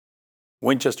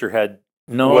 Winchester had,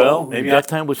 no, well, maybe that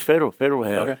time was Federal. Federal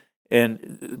had. Okay.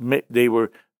 and they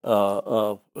were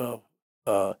 500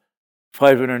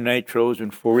 nitros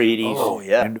and 480s. Oh,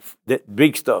 yeah. And that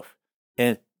big stuff.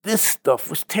 And this stuff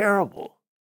was terrible.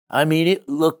 I mean, it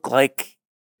looked like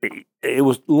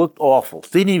looked awful.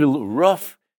 Didn't even look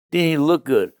rough. Didn't even look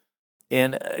good.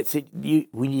 And I said, you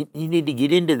need to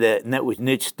get into that. And that was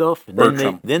niche stuff.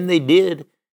 And then they did.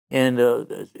 And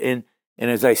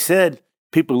as I said,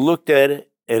 people looked at it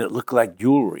and it looked like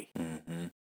jewelry. Mm-hmm.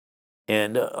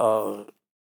 And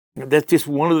that's just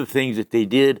one of the things that they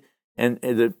did. And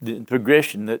the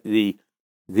progression that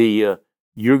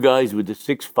your guys with the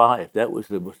 6.5, that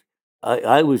was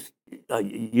I was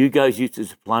you guys used to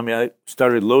supply me. I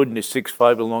started loading the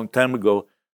 6.5 a long time ago.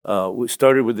 We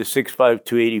started with the 6.5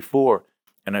 284,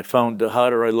 and I found the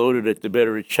hotter I loaded it, the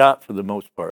better it shot for the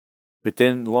most part. But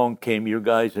then along came your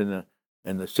guys in the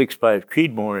 6.5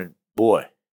 Creedmoor, and boy,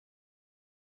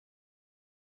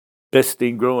 best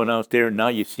thing growing out there. Now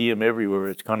you see them everywhere.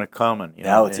 It's kind of common.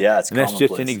 Now it's and that's just an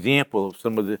commonplace. example of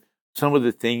some of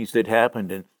the things that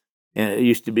happened. And it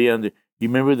used to be on the. You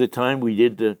remember the time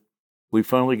we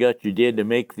finally got your dad to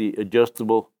make the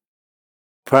adjustable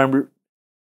primer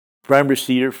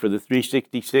seater for the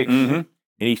 366, and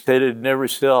he said it'd never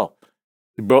sell.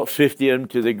 We brought 50 of them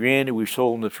to the Grand, and we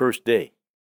sold them the first day.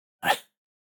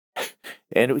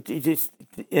 And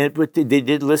but they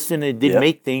did listen and did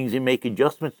make things and make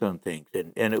adjustments on things,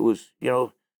 and it was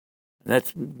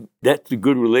that's a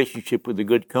good relationship with a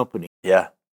good company. Yeah,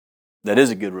 that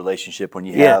is a good relationship when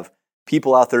you have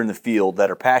people out there in the field that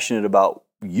are passionate about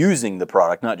using the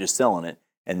product, not just selling it,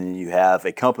 and then you have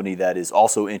a company that is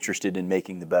also interested in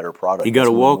making the better product. You got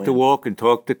to walk the walk and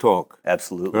talk the talk.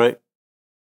 Absolutely. Right.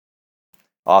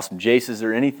 Awesome. Jace, is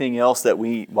there anything else that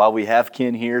while we have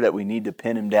Ken here, that we need to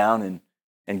pin him down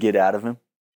and get out of him?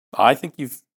 I think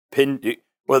you've pinned.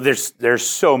 Well, there's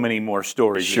so many more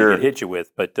stories that he could hit you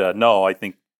with, but no, I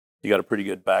think you got a pretty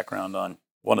good background on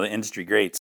one of the industry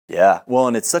greats. Yeah. Well,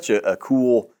 and it's such a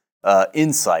cool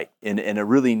insight and a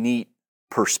really neat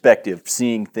perspective,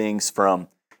 seeing things from,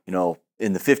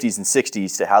 in the 50s and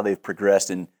 60s to how they've progressed,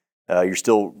 and you're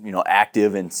still,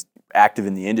 active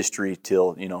in the industry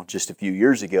till, just a few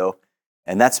years ago.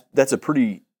 And that's a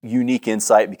pretty unique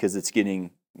insight, because it's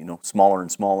getting, smaller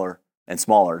and smaller and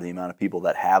smaller, the amount of people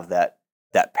that have that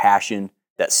passion,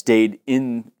 that stayed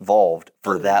involved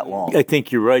for that long. I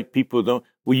think you're right. People don't.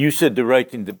 Well, you said the right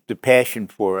thing, the passion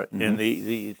for it, and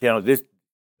this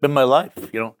been my life.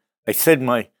 I said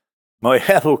my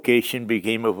avocation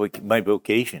became my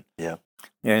vocation. Yeah,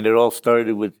 and it all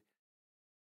started with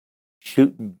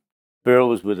shooting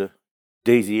barrels with a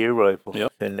Daisy air rifle.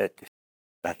 Yep. And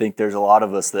I think there's a lot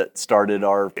of us that started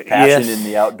our passion in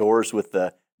the outdoors with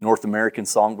the North American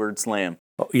Songbird Slam.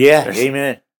 Oh, yeah,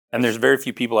 amen. And there's very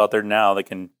few people out there now that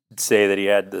can say that he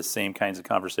had the same kinds of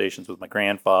conversations with my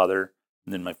grandfather,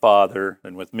 and then my father,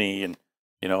 and with me. And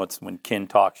it's when Ken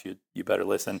talks, you better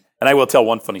listen. And I will tell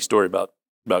one funny story about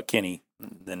Kenny,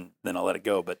 then I'll let it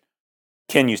go. But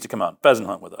Ken used to come out and pheasant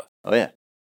hunt with us. Oh yeah,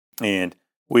 and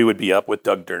we would be up with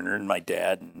Doug Durner and my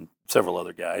dad and several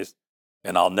other guys.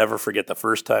 And I'll never forget the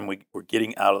first time we were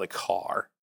getting out of the car.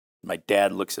 My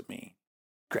dad looks at me,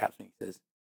 grabs me, and says,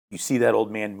 "You see that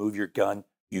old man move your gun?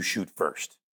 You shoot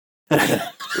first."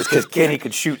 It's because Kenny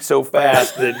could shoot so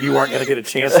fast that you weren't going to get a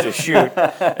chance to shoot.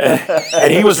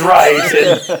 And he was right.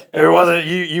 And there wasn't.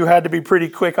 You had to be pretty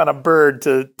quick on a bird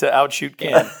to outshoot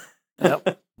Ken.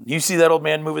 Yep. You see that old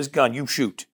man move his gun? You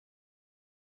shoot.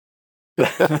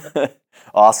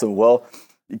 Awesome. Well,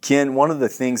 Ken, one of the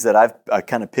things that I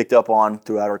kind of picked up on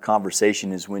throughout our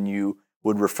conversation is when you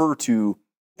would refer to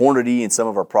Hornady and some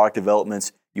of our product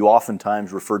developments, you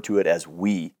oftentimes refer to it as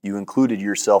we. You included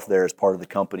yourself there as part of the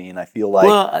company, and I feel like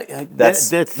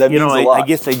that means a lot. I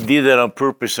guess I did that on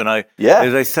purpose, and as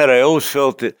I said, I always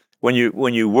felt that when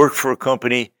you work for a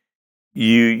company,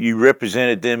 you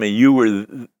represented them, and you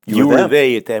were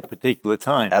they at that particular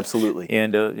time. Absolutely.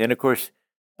 And of course,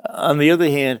 on the other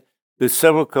hand, there's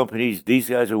several companies. These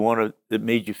guys are one that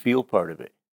made you feel part of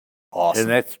it. Awesome.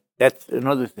 And that's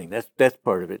another thing. That's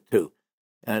part of it too.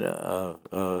 And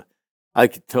I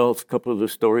could tell a couple of the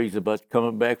stories about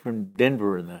coming back from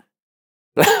Denver and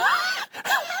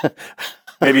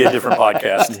maybe a different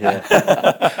podcast.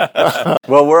 Yeah.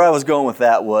 Well, where I was going with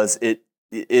that was it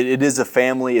is a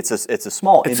family. It's a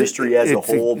small industry as a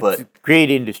whole, but it's a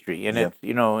great industry, and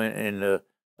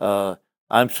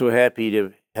I'm so happy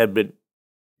to have been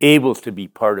able to be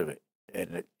part of it,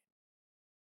 and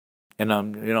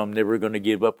I'm never going to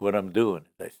give up what I'm doing,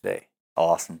 as I say.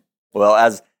 Awesome. Well,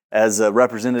 as a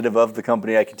representative of the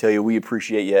company, I can tell you we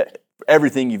appreciate you,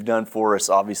 everything you've done for us,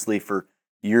 obviously for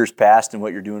years past and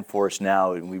what you're doing for us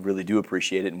now, and we really do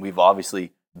appreciate it. And we've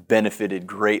obviously benefited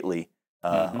greatly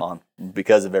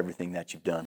because of everything that you've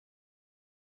done.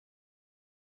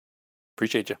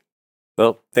 Appreciate you.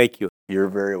 Well, thank you. You're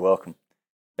very welcome.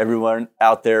 Everyone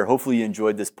out there, hopefully you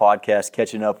enjoyed this podcast,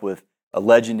 catching up with a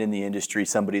legend in the industry,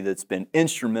 somebody that's been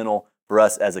instrumental for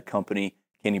us as a company,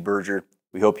 Kenny Berger.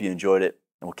 We hope you enjoyed it,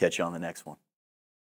 and we'll catch you on the next one.